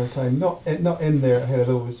in their time. Not in there ahead of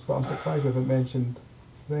those, but I'm surprised we haven't mentioned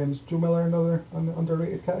them. Is Joe Miller another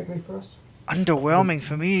underrated category for us? Underwhelming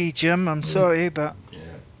for me, Jim. I'm sorry, but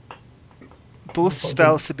both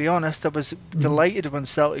spells, to be honest, I was delighted when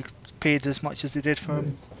Celtic paid as much as they did for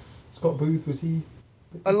him. Scott Booth, was he?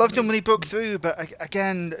 I loved him when he broke through, but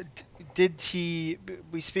again, did he?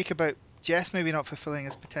 We speak about Jess maybe not fulfilling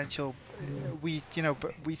his potential. But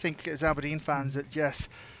we think as Aberdeen fans that Jess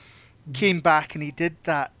came back and he did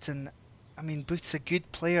that. And I mean, Booth's a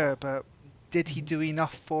good player, but did he do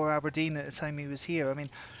enough for Aberdeen at the time he was here? I mean,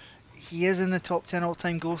 he is in the top 10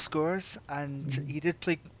 all-time goal scorers, and he did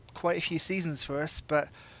play quite a few seasons for us. But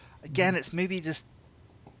again, it's maybe just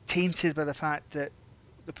tainted by the fact that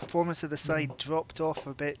the performance of the side dropped off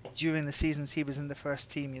a bit during the seasons he was in the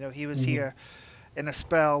first team. He was here in a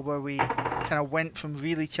spell where we kind of went from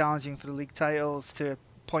really challenging for the league titles to a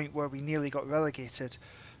point where we nearly got relegated.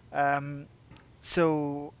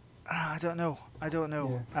 So I don't know. I wouldn't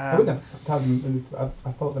have them.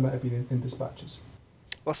 I thought they might have been in dispatches.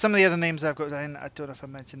 Well, some of the other names I've got down, I don't know if I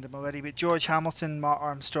mentioned them already, but George Hamilton, Mark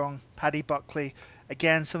Armstrong, Paddy Buckley,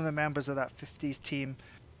 again, some of the members of that 50s team.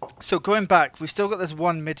 So going back, we've still got this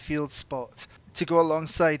one midfield spot. to go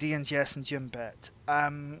alongside Ian Jess and Jim Bett.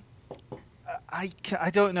 I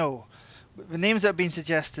don't know. The names that have been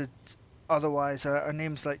suggested otherwise are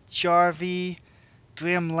names like Jarvie,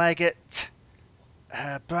 Graham Leggett,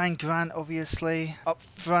 Brian Grant, obviously, up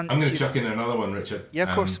front. I'm going to chuck in another one, Richard. Yeah,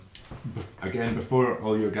 of course. Again, before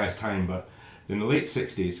all your guys' time, but in the late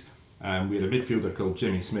 60s, we had a midfielder called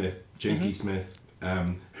Jimmy Smith, Jinky Smith,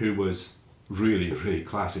 who was really, really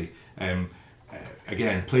classy.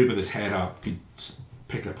 Again, played with his head up, could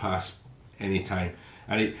pick a pass anytime.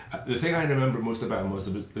 And the thing I remember most about him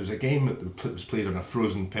was there was a game that was played on a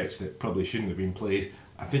frozen pitch that probably shouldn't have been played.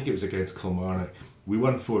 I think it was against Kilmarnock. We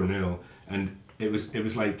won 4-0, and it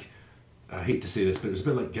was like, I hate to say this, but it was a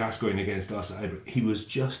bit like Gascoigne against us at Ibrox. He was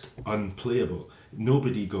just unplayable.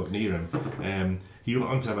 Nobody got near him. He went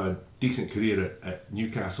on to have a decent career at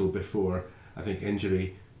Newcastle before, I think,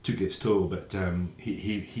 injury took its toll. But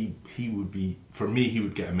he would be, for me, he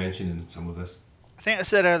would get a mention in some of this. I think I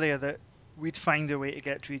said earlier that we'd find a way to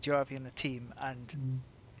get Drew Jarvie in the team, and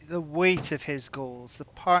the weight of his goals, the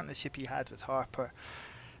partnership he had with Harper,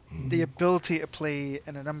 the ability to play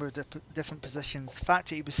in a number of different positions, the fact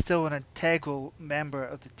that he was still an integral member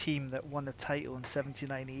of the team that won the title in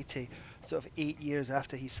 79-80, sort of 8 years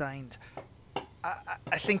after he signed.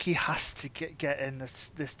 I think he has to get in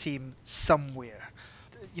this team somewhere.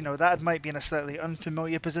 You know, that might be in a slightly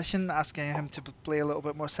unfamiliar position, asking him to play a little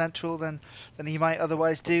bit more central than he might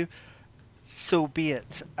otherwise do. So be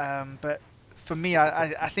it. But for me,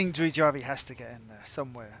 I think Drew Jarvie has to get in there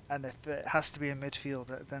somewhere, and if it has to be in midfield,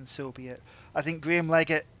 then so be it. I think Graham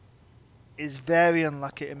Leggett is very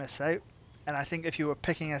unlucky to miss out, and I think if you were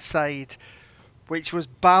picking a side which was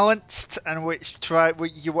balanced and which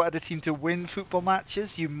you wanted a team to win football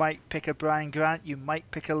matches, you might pick a Brian Grant, you might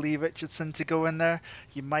pick a Lee Richardson to go in there,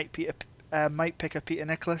 you might pick a Peter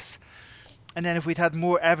Nicholas, and then if we'd had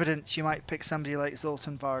more evidence, you might pick somebody like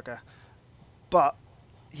Zoltan Varga. But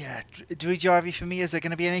yeah, Drew Jarvie for me, is there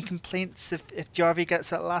going to be any complaints if Jarvie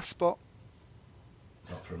gets that last spot?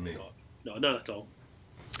 Not from me. No, none at all.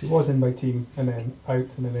 He was in my team and then out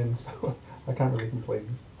and then in, so I can't really complain.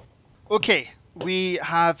 Okay, we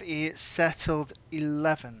have a settled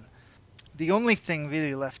 11. The only thing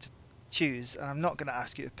really left to choose, and I'm not going to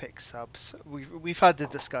ask you to pick subs, we've had the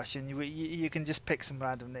discussion, you can just pick some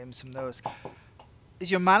random names from those, is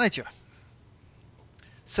your manager.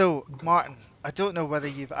 So, Martin, I don't know whether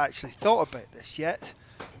you've actually thought about this yet,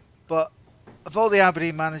 but of all the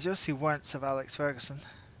Aberdeen managers who weren't Sir Alex Ferguson,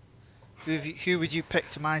 who would you pick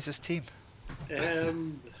to manage this team?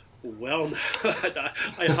 Well,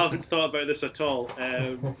 I haven't thought about this at all.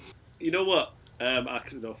 You know what? I'm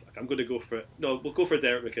going to go for it. No, we'll go for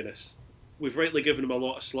Derek McInnes. We've rightly given him a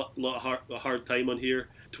lot of hard time on here.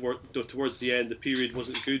 Towards the end, the period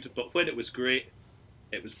wasn't good, but when it was great,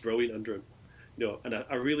 it was brilliant under him. You know, and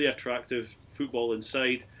a really attractive football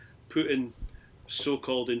inside, putting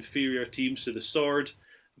so-called inferior teams to the sword,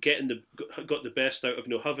 got the best out of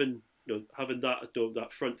having that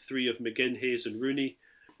front three of McGinn, Hayes, and Rooney.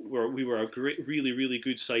 Where we were a great, really, really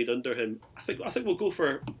good side under him. I think we'll go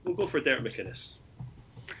for Derek McInnes.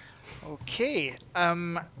 Okay,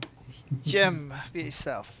 Jim, be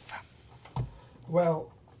yourself.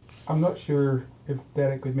 Well, I'm not sure if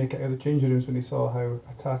Derek would make it out of the changing rooms when he saw how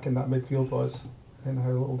attacking that midfield was and how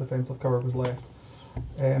little defensive cover was left.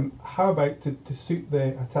 How about to suit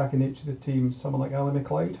the attacking nature of the team, someone like Alan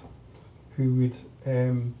McLeod, who would,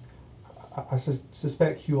 I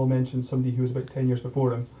suspect Hugh will mention somebody who was about 10 years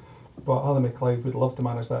before him, but Alan McLeod would love to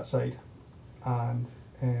manage that side, and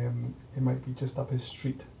it might be just up his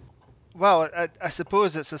street. Well, I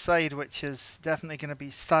suppose it's a side which is definitely going to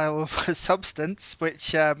be style over substance,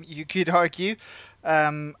 which you could argue.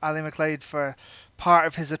 Ali McLeod, for part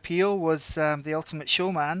of his appeal, was the ultimate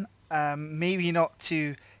showman. Maybe not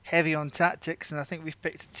too heavy on tactics, and I think we've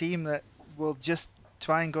picked a team that will just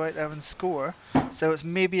try and go out there and score. So it's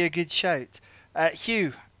maybe a good shout.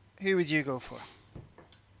 Hugh, who would you go for?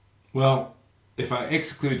 Well, if I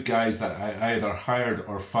exclude guys that I either hired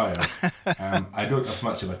or fired, I don't have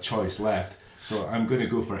much of a choice left. So I'm going to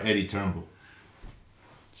go for Eddie Turnbull.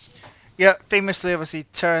 Yeah, famously, obviously,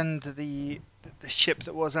 turned the ship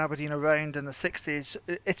that was Aberdeen around in the 60s.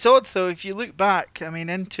 It's odd, though, if you look back, I mean,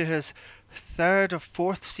 into his third or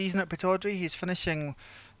fourth season at Pittodrie, he's finishing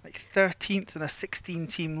like 13th in a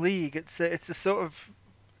 16-team league. It's a sort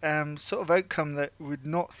of outcome that would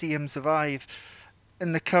not see him survive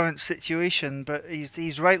in the current situation, but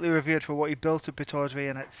he's rightly revered for what he built at Pittodrie,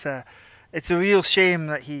 and it's a real shame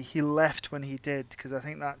that he left when he did, because I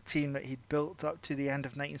think that team that he'd built up to the end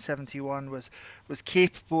of 1971 was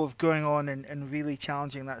capable of going on and really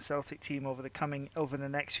challenging that Celtic team over the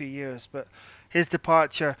next few years. But his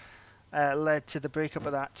departure led to the breakup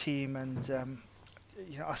of that team and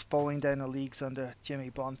us falling down the leagues under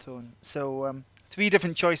Jimmy Bonthone. So 3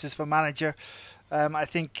 different choices for manager. I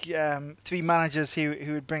think 3 managers who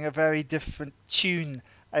would bring a very different tune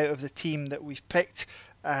out of the team that we've picked.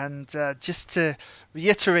 And just to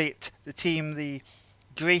reiterate the team, the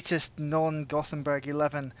greatest non-Gothenburg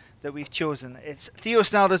 11 that we've chosen. It's Theo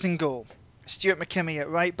Snalders in goal, Stuart McKimmie at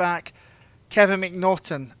right back, Kevin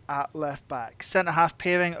McNaughton at left back, centre-half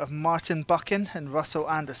pairing of Martin Buchan and Russell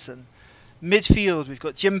Anderson. Midfield, we've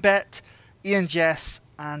got Jim Bett, Ian Jess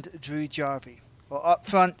and Drew Jarvie. Well, up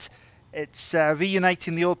front, it's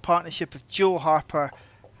reuniting the old partnership of Joe Harper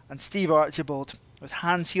and Steve Archibald, with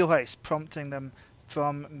Hans Heelhuis prompting them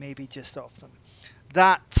from maybe just off them.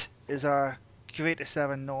 That is our greatest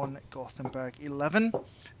ever non-Gothenburg 11.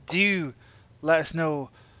 Do let us know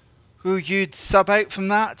who you'd sub out from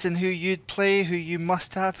that and who you'd play, who you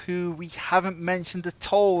must have, who we haven't mentioned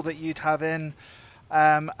at all that you'd have in,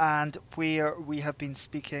 and where we have been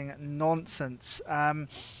speaking nonsense.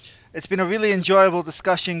 It's been a really enjoyable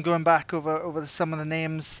discussion going back over some of the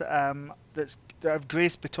names that have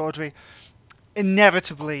graced Pittodrie.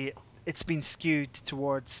 Inevitably, it's been skewed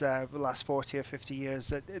towards the last 40 or 50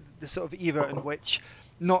 years, the sort of era in which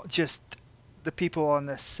not just the people on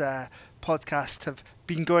this podcast have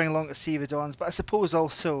been going along to see the Dons, but I suppose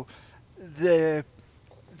also the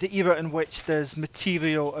era in which there's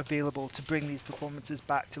material available to bring these performances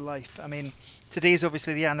back to life. I mean, today's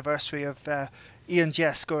obviously the anniversary of Ian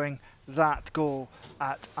Jess scoring that goal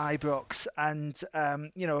at Ibrox, and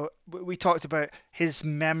we talked about his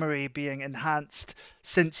memory being enhanced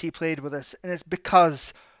since he played with us, and it's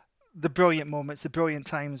because the brilliant moments, the brilliant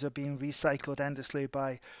times are being recycled endlessly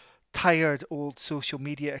by tired old social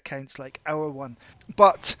media accounts like our one.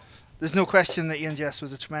 But there's no question that Ian Jess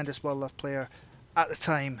was a tremendous, well-loved player at the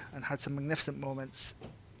time and had some magnificent moments.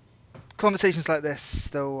 Conversations like this,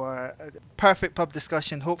 though, are a perfect pub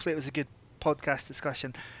discussion. Hopefully it was a good podcast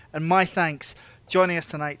discussion. And my thanks joining us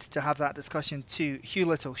tonight to have that discussion to Hugh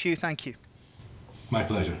Little. Hugh, thank you. My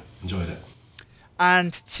pleasure. Enjoyed it.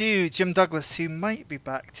 And to Jim Douglas, who might be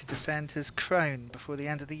back to defend his crown before the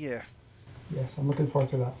end of the year. Yes, I'm looking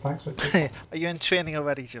forward to that. Thanks, Richard. Are you in training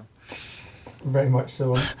already, Jim? Very much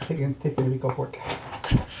so. I'm taking a week off work.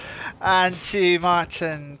 And to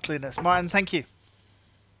Martin Clunas. Martin, thank you.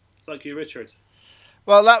 Thank you, Richard.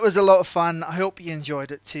 Well, that was a lot of fun. I hope you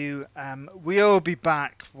enjoyed it too. We'll be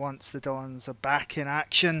back once the Dons are back in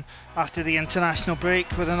action after the international break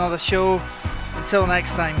with another show. Until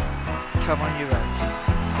next time, come on you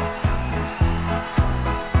Reds.